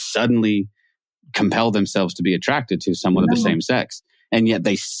to suddenly compel themselves to be attracted to someone of the same sex. And yet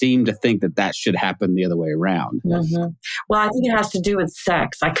they seem to think that should happen the other way around. Mm-hmm. Well, I think it has to do with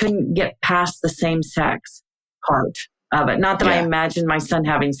sex. I couldn't get past the same sex part of it. Not that I imagine my son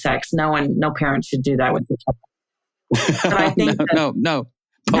having sex. No parent should do that with the child. But I think no.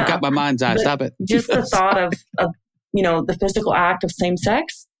 Poke out my mind's eye. Stop it. Just the thought of the physical act of same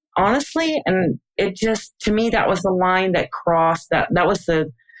sex, honestly, and it just, to me, that was the line that crossed that was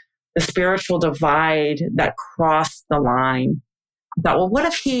the spiritual divide that crossed the line. I thought, well, what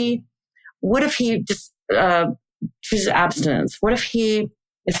if he just chooses abstinence? What if he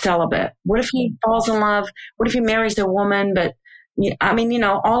is celibate? What if he falls in love? What if he marries a woman? But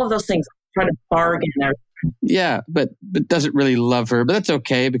all of those things, try to bargain there. Yeah, but doesn't really love her. But that's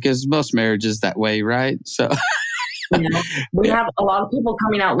okay because most marriages that way, right? So we have a lot of people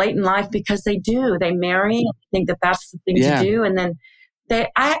coming out late in life because they marry and think that that's the thing to do, and then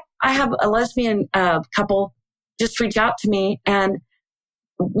I have a lesbian couple just reach out to me, and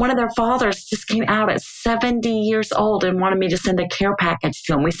one of their fathers just came out at 70 years old and wanted me to send a care package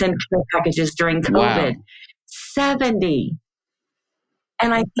to him. We sent care packages during COVID. Wow. 70.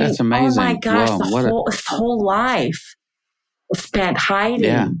 And I think, that's amazing. oh my gosh, Whoa, his whole life was spent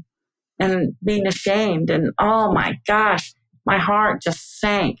hiding and being ashamed. And oh my gosh, my heart just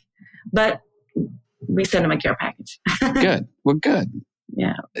sank. But we sent him a care package. Good. Well, good.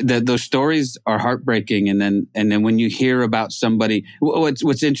 Yeah. Those stories are heartbreaking. And then when you hear about somebody,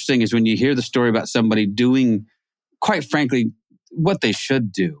 what's interesting is when you hear the story about somebody doing, quite frankly, what they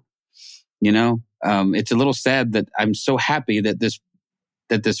should do. It's a little sad that I'm so happy that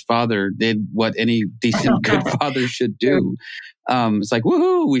this father did what any decent good father should do. It's like,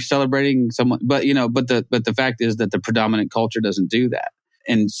 woohoo, we're celebrating someone. But the fact is that the predominant culture doesn't do that.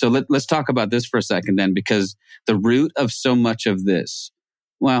 And so let's talk about this for a second then, because the root of so much of this,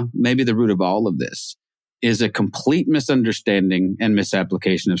 well, maybe the root of all of this, is a complete misunderstanding and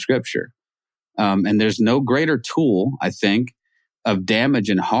misapplication of Scripture. And there's no greater tool, I think, of damage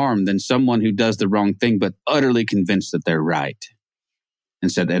and harm than someone who does the wrong thing, but utterly convinced that they're right. And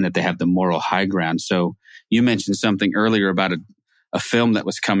that they have the moral high ground. So you mentioned something earlier about a film that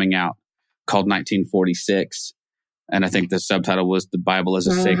was coming out called 1946. And I think the subtitle was The Bible as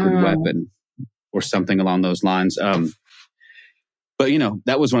a Sacred Weapon or something along those lines. But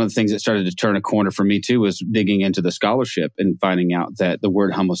that was one of the things that started to turn a corner for me too, was digging into the scholarship and finding out that the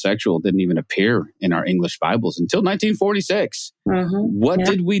word homosexual didn't even appear in our English Bibles until 1946. What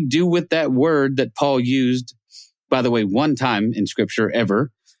did we do with that word that Paul used, by the way, one time in Scripture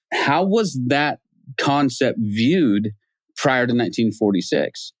ever? How was that concept viewed prior to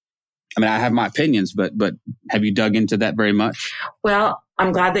 1946? I mean, I have my opinions, but have you dug into that very much? Well,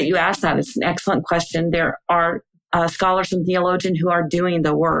 I'm glad that you asked that. It's an excellent question. There are scholars and theologians who are doing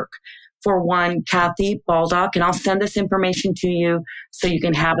the work. For one, Kathy Baldock, and I'll send this information to you so you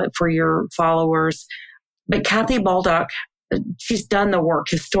can have it for your followers. But Kathy Baldock, she's done the work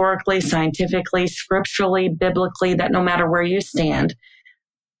historically, scientifically, scripturally, biblically, that no matter where you stand,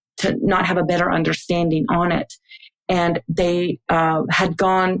 to not have a better understanding on it. And they had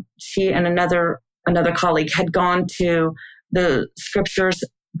gone, she and another colleague had gone to the scriptures,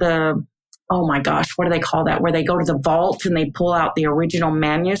 oh my gosh, what do they call that? Where they go to the vault and they pull out the original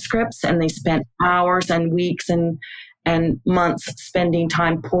manuscripts, and they spent hours and weeks and months spending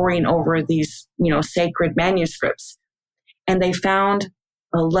time poring over these, sacred manuscripts. And they found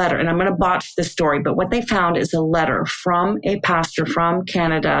a letter, and I'm going to botch this story, but what they found is a letter from a pastor from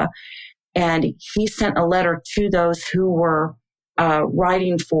Canada. And he sent a letter to those who were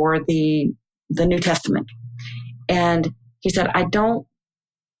writing for the New Testament. And he said, I don't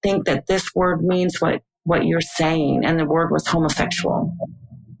think that this word means what you're saying. And the word was homosexual.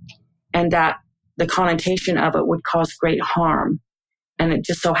 And that the connotation of it would cause great harm. And it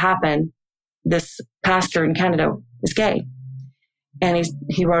just so happened, this pastor in Canada is gay. And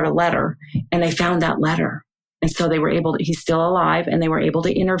he wrote a letter, and they found that letter. And so they were able to, he's still alive, and they were able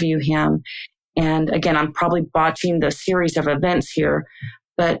to interview him. And again, I'm probably botching the series of events here,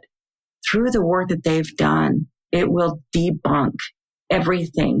 but through the work that they've done, it will debunk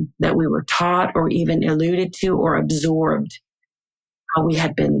everything that we were taught or even alluded to or absorbed, how we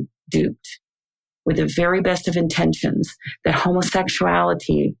had been duped with the very best of intentions, that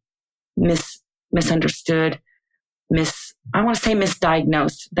homosexuality misunderstood, I want to say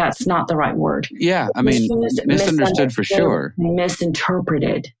misdiagnosed. That's not the right word. Yeah, I mean, misunderstood for sure.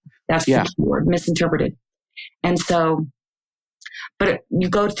 Misinterpreted. That's the key word, misinterpreted. And so, but you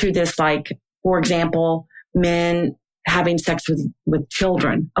go through this, like, for example, men having sex with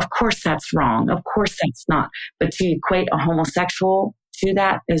children. Of course that's wrong. Of course that's not. But to equate a homosexual to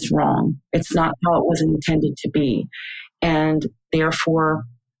that is wrong. It's not how it was intended to be. And therefore,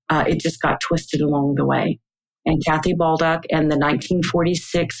 it just got twisted along the way. And Kathy Baldock and the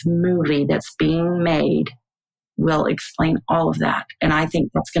 1946 movie that's being made will explain all of that. And I think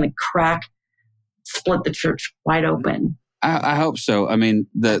that's going to split the church wide open. I hope so. I mean,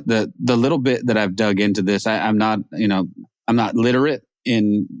 the little bit that I've dug into this, I'm not literate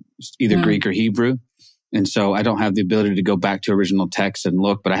in either Greek or Hebrew. And so I don't have the ability to go back to original texts and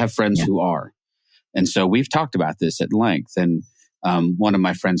look, but I have friends who are. And so we've talked about this at length. And one of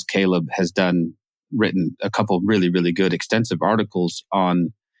my friends, Caleb, has written a couple of really, really good extensive articles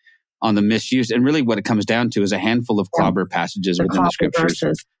on the misuse. And really what it comes down to is a handful of clobber passages within the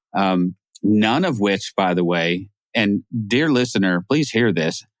scriptures. None of which, by the way, and dear listener, please hear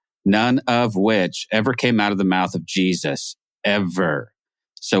this, none of which ever came out of the mouth of Jesus, ever.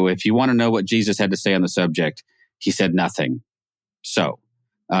 So if you want to know what Jesus had to say on the subject, he said nothing. So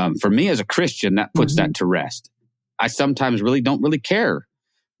for me as a Christian, that puts that to rest. I sometimes don't really care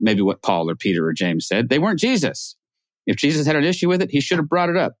maybe what Paul or Peter or James said. They weren't Jesus. If Jesus had an issue with it, he should have brought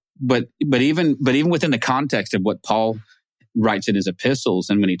it up. but even within the context of what Paul writes in his epistles,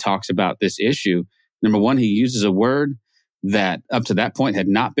 and when he talks about this issue, number one, he uses a word that up to that point had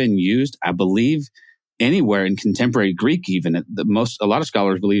not been used, I believe, anywhere in contemporary Greek. Even a lot of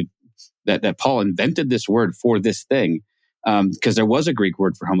scholars believe that Paul invented this word for this thing, because there was a Greek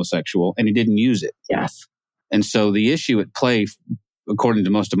word for homosexual, and he didn't use it. Yes. And so the issue at play, according to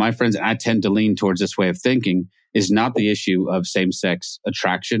most of my friends, and I tend to lean towards this way of thinking, is not the issue of same-sex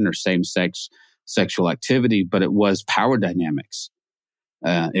attraction or same-sex sexual activity, but it was power dynamics.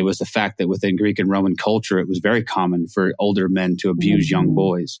 It was the fact that within Greek and Roman culture, it was very common for older men to abuse young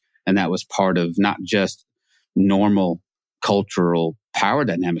boys. And that was part of not just normal cultural power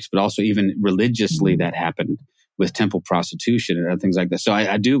dynamics, but also even religiously that happened with temple prostitution and other things like that. So I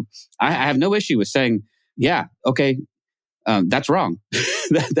have no issue with saying, yeah, okay, that's wrong.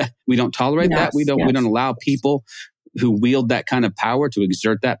 We don't tolerate that. We don't allow people who wield that kind of power to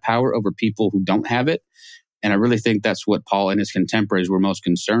exert that power over people who don't have it. And I really think that's what Paul and his contemporaries were most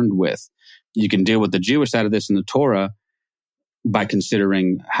concerned with. You can deal with the Jewish side of this in the Torah by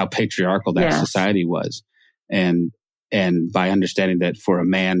considering how patriarchal that society was. And by understanding that for a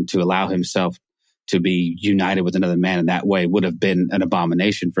man to allow himself to be united with another man in that way would have been an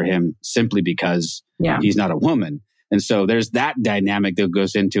abomination for him simply because he's not a woman. And so there's that dynamic that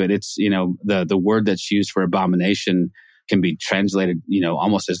goes into it. It's, the word that's used for abomination can be translated,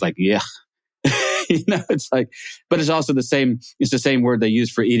 almost as like, yuck. It's like, but it's also the same word they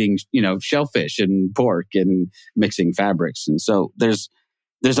use for eating, shellfish and pork and mixing fabrics. And so there's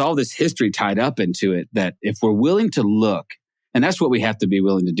all this history tied up into it that if we're willing to look, and that's what we have to be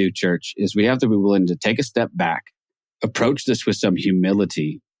willing to do, church, is we have to be willing to take a step back, approach this with some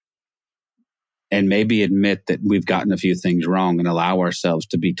humility, and maybe admit that we've gotten a few things wrong and allow ourselves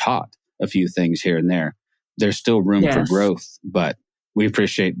to be taught a few things here and there. There's still room for growth, but we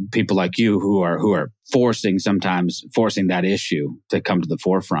appreciate people like you who are forcing that issue to come to the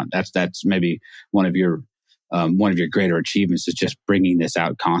forefront. That's maybe one of your greater achievements, is just bringing this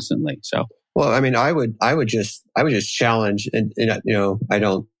out constantly. So, well, I mean, I would just challenge, and I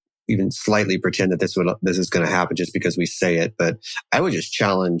don't even slightly pretend that this is going to happen just because we say it, but I would just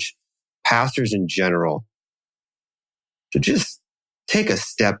challenge pastors in general to just take a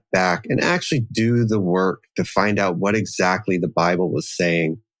step back and actually do the work to find out what exactly the Bible was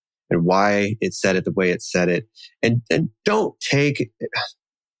saying and why it said it the way it said it. And don't take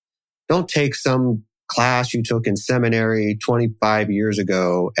some class you took in seminary 25 years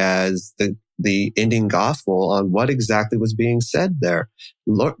ago as the ending gospel on what exactly was being said there.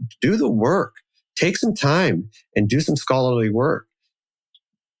 Look, do the work, take some time and do some scholarly work.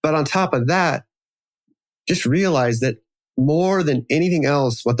 But on top of that, just realize that more than anything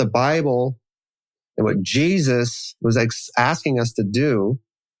else, what the Bible and what Jesus was asking us to do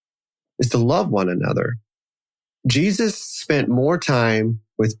is to love one another. Jesus spent more time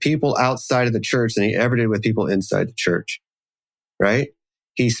with people outside of the church than he ever did with people inside the church, right?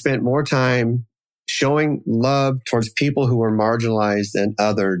 He spent more time showing love towards people who were marginalized and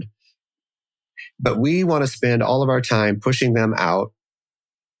othered. But we want to spend all of our time pushing them out,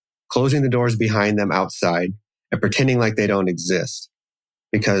 closing the doors behind them outside, and pretending like they don't exist,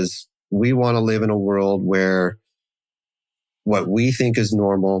 because we want to live in a world where what we think is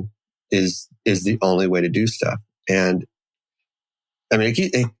normal is the only way to do stuff. And I mean,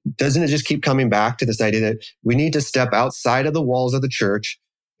 doesn't it just keep coming back to this idea that we need to step outside of the walls of the church,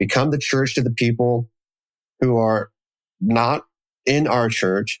 become the church to the people who are not in our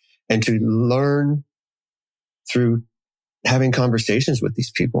church, and to learn through having conversations with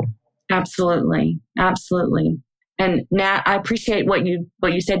these people. Absolutely. Absolutely. And Nat, I appreciate what you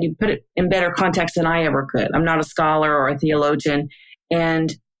said. You put it in better context than I ever could. I'm not a scholar or a theologian,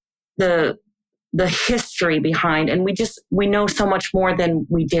 and the history behind, and we know so much more than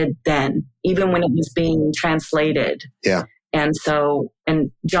we did then, even when it was being translated. Yeah. And so,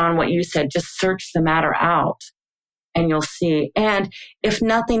 and John, what you said, just search the matter out and you'll see. And if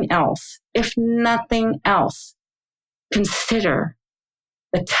nothing else, consider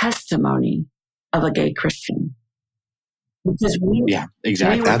the testimony of a gay Christian. Because we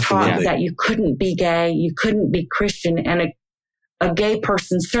were taught that you couldn't be gay, you couldn't be Christian, and a gay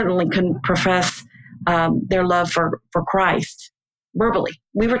person certainly couldn't profess their love for Christ verbally.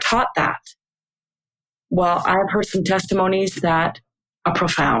 We were taught that. Well, I've heard some testimonies that are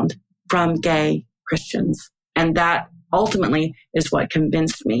profound from gay Christians, and that ultimately is what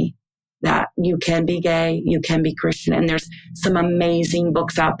convinced me that you can be gay, you can be Christian. And there's some amazing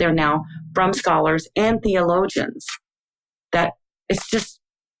books out there now from scholars and theologians that it's just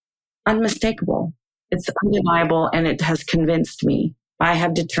unmistakable. It's undeniable, and it has convinced me I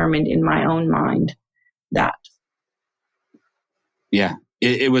have determined in my own mind that. Yeah.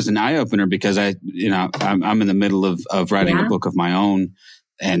 It was an eye opener because I'm in the middle of writing a book of my own,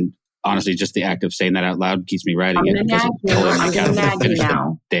 and honestly, just the act of saying that out loud keeps me writing it. I'm going to nag you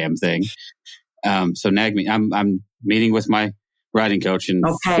now. Damn thing. So nag me. I'm meeting with my writing coach in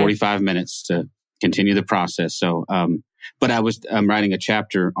 45 minutes to continue the process. So, but I'm writing a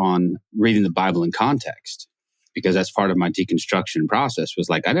chapter on reading the Bible in context, because that's part of my deconstruction process. Was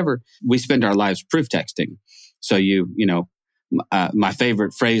like, we spend our lives proof texting. So my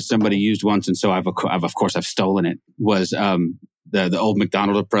favorite phrase somebody used once, and so I've stolen it, was the old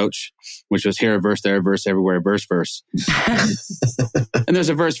McDonald approach, which was here a verse, there a verse, everywhere a verse. And there's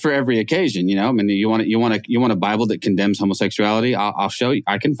a verse for every occasion. I mean, you want a Bible that condemns homosexuality? I'll show you.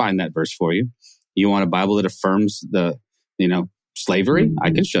 I can find that verse for you. You want a Bible that affirms the slavery? Mm-hmm.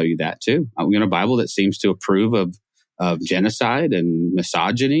 I can show you that too. I want a Bible that seems to approve of genocide and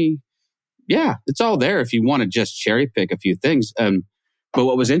misogyny. Yeah, it's all there if you want to just cherry pick a few things. But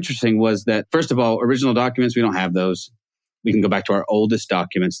what was interesting was that, first of all, original documents, we don't have those. We can go back to our oldest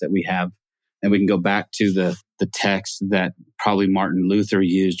documents that we have, and we can go back to the text that probably Martin Luther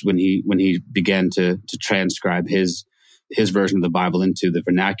used when he began to transcribe his version of the Bible into the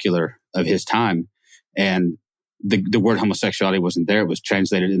vernacular of his time. And the word homosexuality wasn't there. It was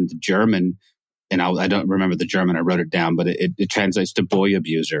translated into German, and I don't remember the German. I wrote it down, but it translates to boy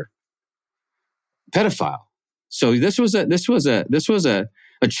abuser, pedophile. So this was a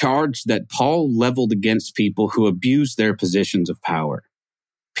charge that Paul leveled against people who abused their positions of power,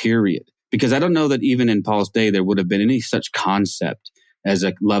 period. Because I don't know that even in Paul's day there would have been any such concept as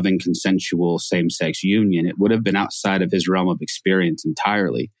a loving, consensual, same-sex union. It would have been outside of his realm of experience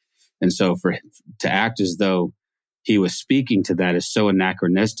entirely. And so to act as though he was speaking to that is so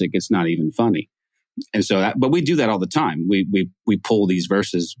anachronistic, it's not even funny. And so, but we do that all the time. We pull these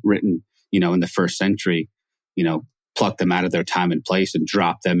verses written, in the first century, pluck them out of their time and place and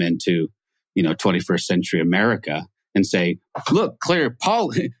drop them into, 21st century America and say, look,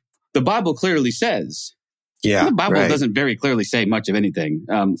 Paul, the Bible clearly says. Yeah, the Bible doesn't very clearly say much of anything.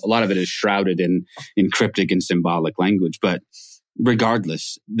 A lot of it is shrouded in cryptic and symbolic language. But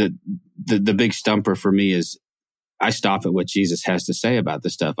regardless, the big stumper for me is I stop at what Jesus has to say about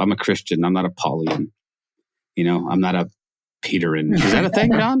this stuff. I'm a Christian. I'm not a Paulian. I'm not a Peteran. Is that a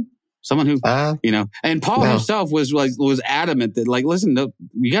thing, John? Someone who, and Paul himself was adamant that, listen,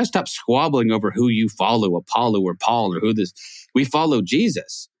 you guys stop squabbling over who you follow, Apollo or Paul, or who this. We follow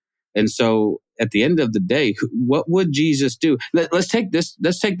Jesus. And so at the end of the day, what would Jesus do? Let's take this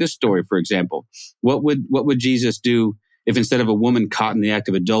story, for example. What would Jesus do if instead of a woman caught in the act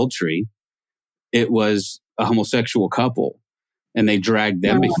of adultery, it was a homosexual couple and they dragged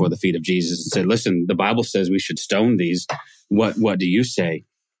them before the feet of Jesus and said, listen, the Bible says we should stone these. What do you say?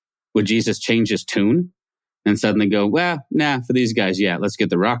 Would Jesus change his tune and suddenly go, well, nah, for these guys, yeah, let's get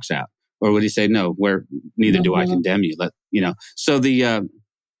the rocks out? Or would he say, no, neither do I condemn you? So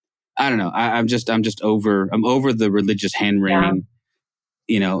I don't know. I'm over the religious hand wringing,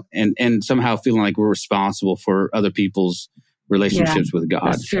 and somehow feeling like we're responsible for other people's relationships with God.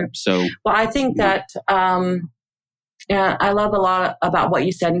 That's true. So, well, I think that, I love a lot about what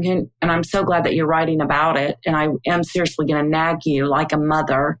you said, and I'm so glad that you're writing about it. And I am seriously going to nag you like a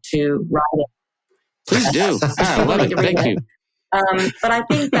mother to write it. Please do. I love it. Thank you. But I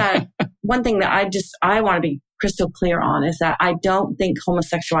think that one thing that I want to be crystal clear on is that I don't think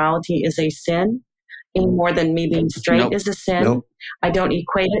homosexuality is a sin any more than me being straight is a sin. Nope. I don't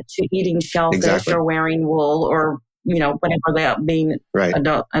equate it to eating shellfish or wearing wool or, whatever that being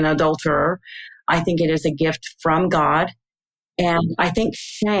an adulterer. I think it is a gift from God. And I think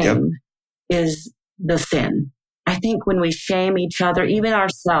shame is the sin. I think when we shame each other, even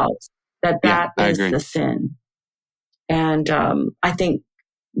ourselves, that is the sin. And I think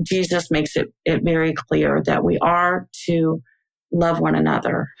Jesus makes it very clear that we are to love one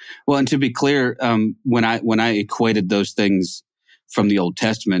another. Well, and to be clear, when I equated those things from the Old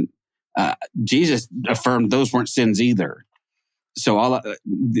Testament, Jesus affirmed those weren't sins either. So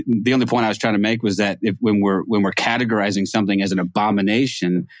the only point I was trying to make was that when we're categorizing something as an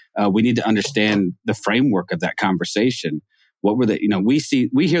abomination, we need to understand the framework of that conversation. What were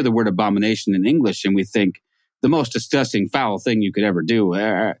we hear the word abomination in English and we think the most disgusting, foul thing you could ever do.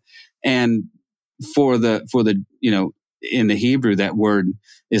 And for the in the Hebrew, that word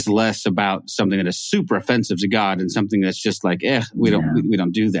is less about something that is super offensive to God and something that's just like, we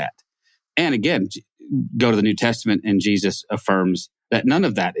don't do that. And again, go to the New Testament and Jesus affirms that none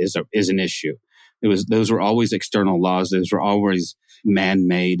of that is an issue. Those were always external laws. Those were always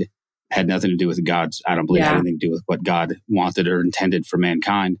man-made. had nothing to do with God's. I don't believe it had anything to do with what God wanted or intended for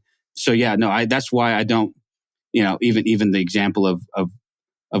mankind. So that's why I don't, even the example of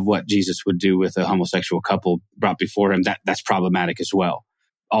what Jesus would do with a homosexual couple brought before him, that's problematic as well.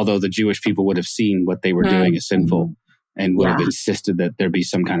 Although the Jewish people would have seen what they were doing as sinful and would have insisted that there be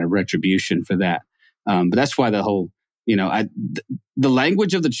some kind of retribution for that. But that's why the whole, the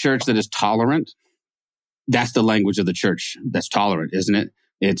language of the church that is tolerant, that's the language of the church that's tolerant, isn't it?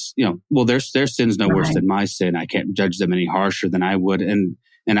 It's, their sin's no worse than my sin. I can't judge them any harsher than I would. And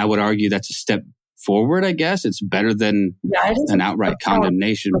I would argue that's a step forward, I guess. It's better than an outright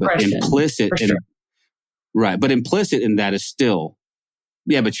condemnation, but implicit but implicit in that is still,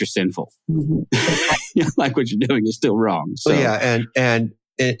 but you're sinful. Mm-hmm. Like what you're doing is still wrong. So and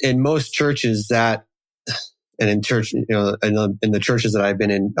in most churches and in church, in the churches that I've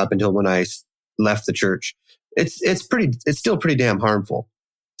been in up until when I left the church, it's still pretty damn harmful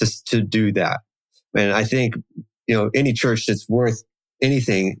to do that. And I think, any church that's worth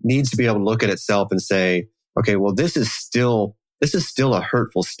anything needs to be able to look at itself and say, okay, well, this is still a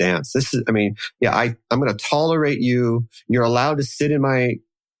hurtful stance. I'm going to tolerate you. You're allowed to sit in my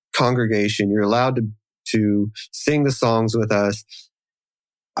congregation. You're allowed to sing the songs with us.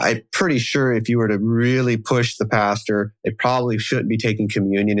 I'm pretty sure if you were to really push the pastor, they probably shouldn't be taking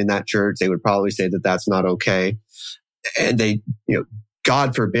communion in that church. They would probably say that that's not okay. And they,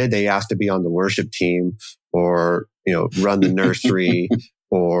 God forbid they ask to be on the worship team or, run the nursery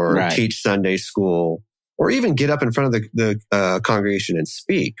or teach Sunday school or even get up in front of the congregation and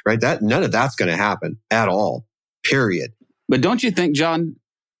speak, right? None of that's going to happen at all, period. But don't you think, John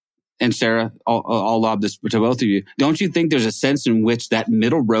and Sarah, I'll lob this to both of you, don't you think there's a sense in which that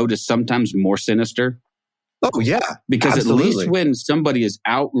middle road is sometimes more sinister? Oh, yeah. Because absolutely. At least when somebody is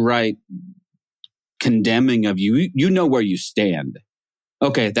outright condemning of you, you know where you stand.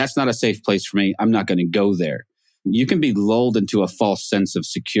 Okay, that's not a safe place for me. I'm not going to go there. You can be lulled into a false sense of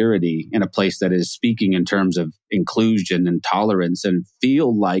security in a place that is speaking in terms of inclusion and tolerance and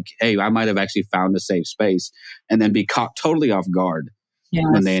feel like, hey, I might have actually found a safe space, and then be caught totally off guard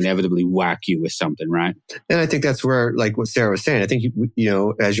when they inevitably whack you with something, right? And I think that's where, like what Sarah was saying, I think,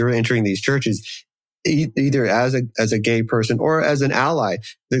 as you're entering these churches, either as a gay person or as an ally,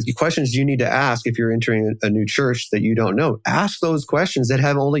 the questions you need to ask if you're entering a new church that you don't know, ask those questions that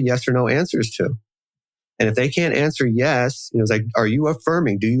have only yes or no answers to. And if they can't answer yes, it's like, are you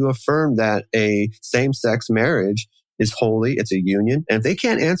affirming? Do you affirm that a same-sex marriage is holy? It's a union. And if they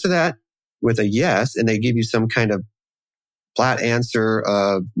can't answer that with a yes, and they give you some kind of flat answer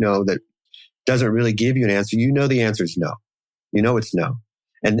of no, that doesn't really give you an answer, the answer is no. It's no.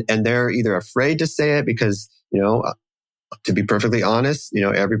 And they're either afraid to say it because, to be perfectly honest,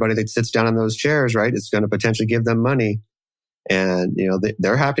 everybody that sits down in those chairs, right, is going to potentially give them money. And,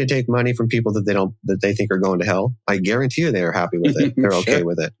 they're happy to take money from people that they think are going to hell. I guarantee you they're happy with it. They're okay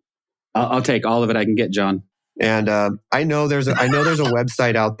with it. I'll take all of it I can get, John. And I know there's a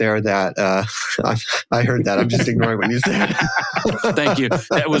website out there that I heard that. I'm just ignoring what you said. Thank you.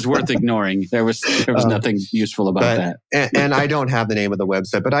 That was worth ignoring. There was nothing useful about that. And I don't have the name of the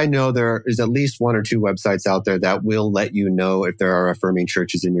website, but I know there is at least one or two websites out there that will let you know if there are affirming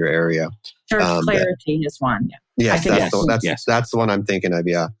churches in your area. Church Clarity is one. Yeah. Yes, that's the one I'm thinking of.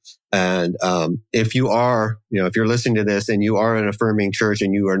 Yeah. And if you are, if you're listening to this and you are an affirming church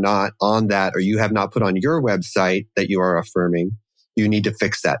and you are not on that, or you have not put on your website that you are affirming, you need to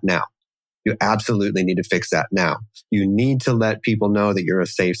fix that now. You absolutely need to fix that now. You need to let people know that you're a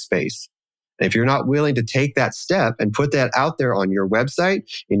safe space. And if you're not willing to take that step and put that out there on your website,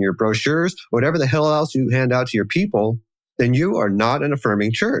 in your brochures, whatever the hell else you hand out to your people, then you are not an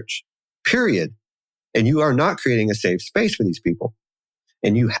affirming church, period. And you are not creating a safe space for these people.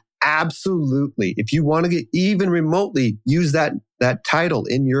 And you absolutely, if you want to get even remotely use that title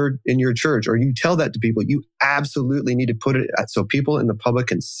in your church, or you tell that to people, you absolutely need to put it so people in the public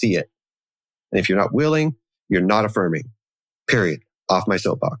can see it. And if you're not willing, you're not affirming. Period. Off my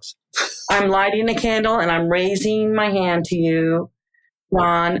soapbox. I'm lighting a candle and I'm raising my hand to you,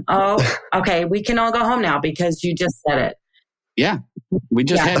 Ron. Oh, okay. We can all go home now because you just said it. Yeah. We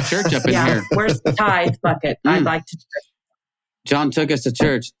just had church up in here. Where's the tithe bucket? I'd like to. John took us to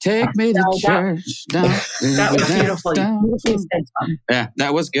church. Take me to church. That was beautiful. Yeah,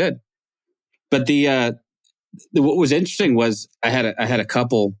 that was good. But what was interesting was I had a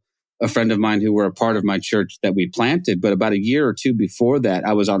couple, a friend of mine who were a part of my church that we planted. But about a year or two before that,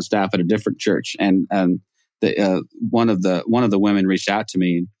 I was on staff at a different church, and one of the women reached out to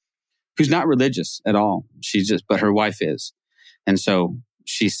me, who's not religious at all. But her wife is, and so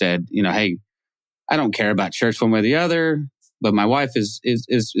she said, hey, I don't care about church one way or the other. but my wife is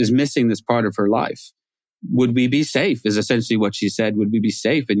missing this part of her life. Would we be safe? Is essentially what she said. Would we be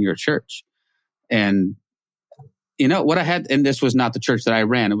safe in your church? And you know what I had, and this was not the church that I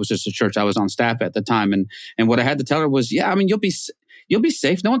ran. It was just a church I was on staff at the time. And what I had to tell her was, yeah, I mean, you'll be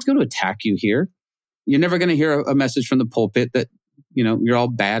safe. No one's going to attack you here. You're never going to hear a message from the pulpit that, you know, you're all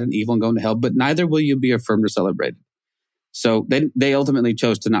bad and evil and going to hell, but neither will you be affirmed or celebrated. So they ultimately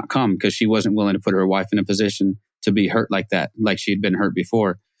chose to not come because she wasn't willing to put her wife in a position to be hurt like that, like she'd been hurt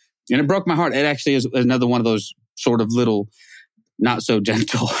before. And it broke my heart. It actually is another one of those sort of little, not so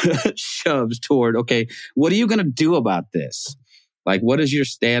gentle shoves toward, okay, what are you going to do about this? Like, what is your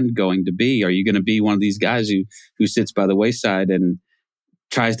stand going to be? Are you going to be one of these guys who sits by the wayside and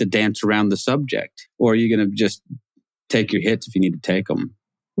tries to dance around the subject? Or are you going to just take your hits if you need to take them?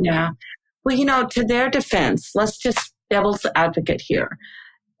 Yeah. Well, you know, to their defense, let's just devil's advocate here.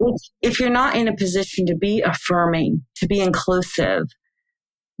 If you're not in a position to be affirming, to be inclusive,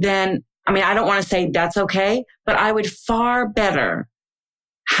 then, I mean, I don't want to say that's okay, but I would far better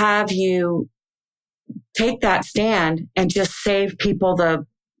have you take that stand and just save people the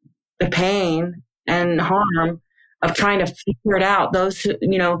pain and harm of trying to figure it out. Those who,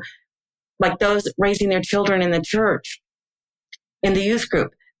 you know, like those raising their children in the church, in the youth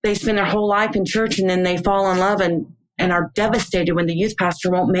group, they spend their whole life in church and then they fall in love and are devastated when the youth pastor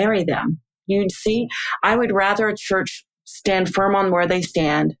won't marry them. You see, I would rather a church stand firm on where they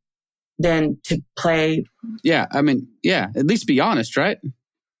stand than to play. Yeah, I mean, yeah, at least be honest, right?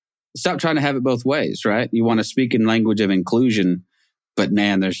 Stop trying to have it both ways, right? You want to speak in language of inclusion, but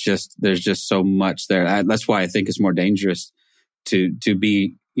man, there's just so much there. That's why I think it's more dangerous to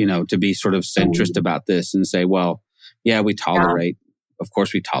be, you know, to be sort of centrist about this and say, well, yeah, we tolerate. Yeah. Of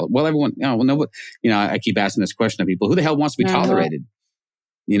course we tolerate. Well, everyone, I keep asking this question of people, who the hell wants to be tolerated?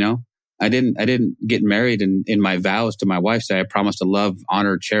 You know, I didn't get married and in my vows to my wife say, I promise to love,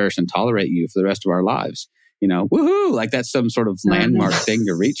 honor, cherish, and tolerate you for the rest of our lives. You know, woohoo! Like that's some sort of landmark thing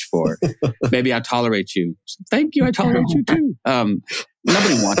to reach for. Maybe I tolerate you. Thank you. I tolerate you too.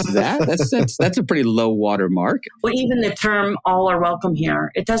 Nobody wants that. That's a pretty low water mark. Well, even the term "all are welcome"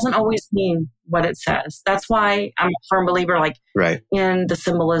 here, it doesn't always mean what it says. That's why I'm a firm believer, like in the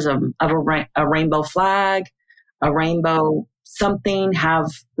symbolism of a rainbow flag, a rainbow something. Have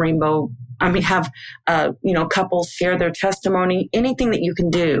couples share their testimony. Anything that you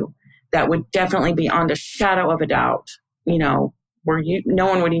can do that would definitely be on the shadow of a doubt, you know, where no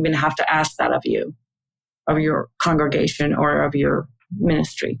one would even have to ask that of you, of your congregation or of your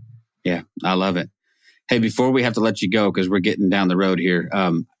ministry. Yeah, I love it. Hey, before we have to let you go, because we're getting down the road here,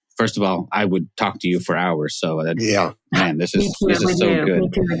 first of all, I would talk to you for hours. So, man, this is so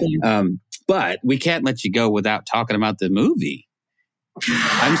good. But we can't let you go without talking about the movie.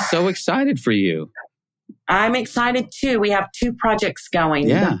 I'm so excited for you. I'm excited too. We have 2 projects going.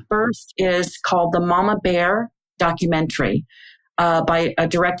 Yeah. The first is called the Mama Bear documentary by a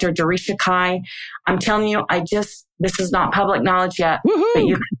director, Dorisha Kai. I'm telling you, this is not public knowledge yet, but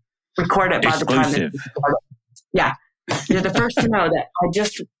you can record it by the time that you record it. Yeah. You're the first to know that I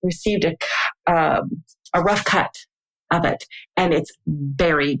just received a rough cut of it, and it's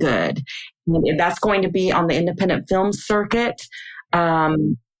very good. And that's going to be on the independent film circuit.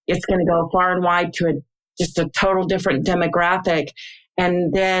 It's going to go far and wide to just a total different demographic.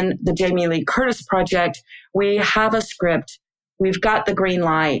 And then the Jamie Lee Curtis project, we have a script. We've got the green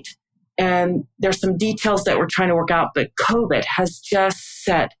light. And there's some details that we're trying to work out. But COVID has just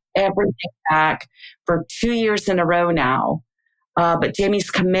set everything back for 2 years in a row now. But Jamie's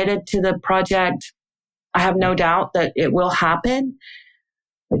committed to the project. I have no doubt that it will happen.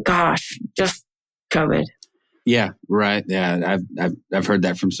 But gosh, just COVID. Yeah, right. Yeah, I've heard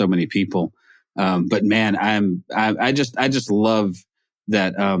that from so many people. But man, I just love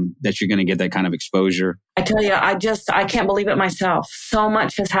that that you're going to get that kind of exposure. I tell you, I can't believe it myself. So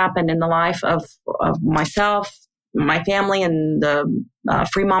much has happened in the life of myself, my family, and the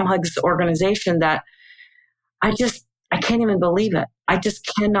Free Mom Hugs organization that I can't even believe it. I just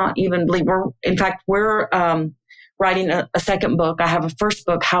cannot even believe. We're writing a second book. I have a first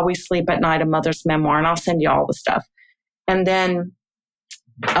book, How We Sleep at Night, a Mother's Memoir, and I'll send you all the stuff. And then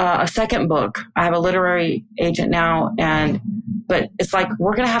a second book. I have a literary agent now, but it's like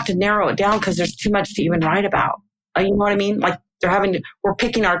we're going to have to narrow it down because there's too much to even write about. You know what I mean? Like we're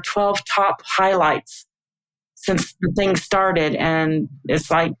picking our 12 top highlights since the thing started, and it's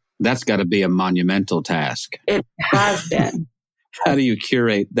like that's got to be a monumental task. It has been. How do you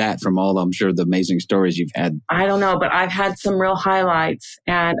curate that from all, I'm sure, the amazing stories you've had? I don't know, but I've had some real highlights,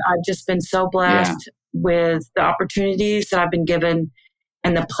 and I've just been so blessed with the opportunities that I've been given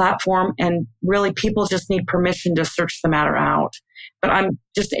and the platform. And really, people just need permission to search the matter out. But I'm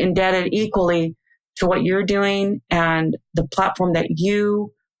just indebted equally to what you're doing and the platform that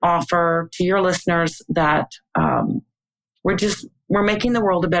you offer to your listeners, that we're making the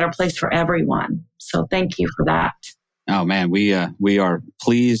world a better place for everyone. So thank you for that. Oh man, we are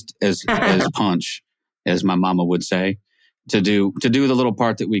pleased as punch, as my mama would say, to do the little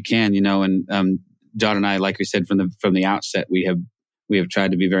part that we can, and John and I, like we said from the outset, we have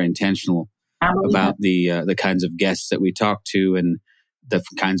tried to be very intentional about the kinds of guests that we talk to and the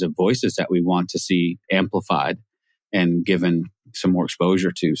kinds of voices that we want to see amplified and given some more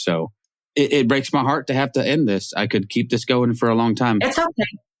exposure to. So it breaks my heart to have to end this. I could keep this going for a long time. It's okay.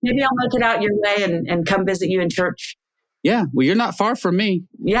 Maybe I'll make it out your way and come visit you in church. Yeah. Well, you're not far from me.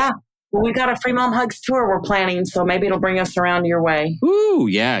 Yeah. Well, we got a Free Mom Hugs tour we're planning, so maybe it'll bring us around your way. Ooh,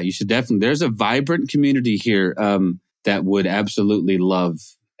 yeah. You should definitely. There's a vibrant community here that would absolutely love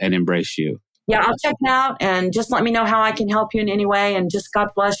and embrace you. Yeah, I'll check it out and just let me know how I can help you in any way. And just God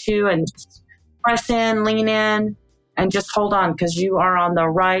bless you, and just press in, lean in, and just hold on, because you are on the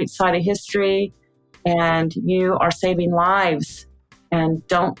right side of history and you are saving lives. And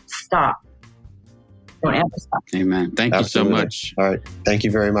don't stop. Don't ever stop. Amen. Thank Absolutely. You so much. All right. Thank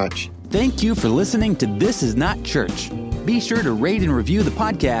you very much. Thank you for listening to This Is Not Church. Be sure to rate and review the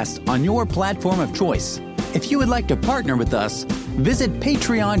podcast on your platform of choice. If you would like to partner with us, visit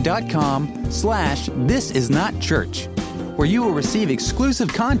patreon.com/thisisnotchurch, where you will receive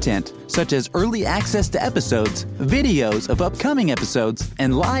exclusive content such as early access to episodes, videos of upcoming episodes,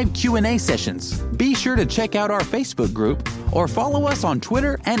 and live Q&A sessions. Be sure to check out our Facebook group or follow us on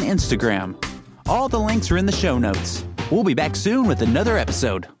Twitter and Instagram. All the links are in the show notes. We'll be back soon with another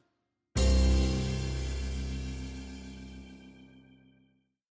episode.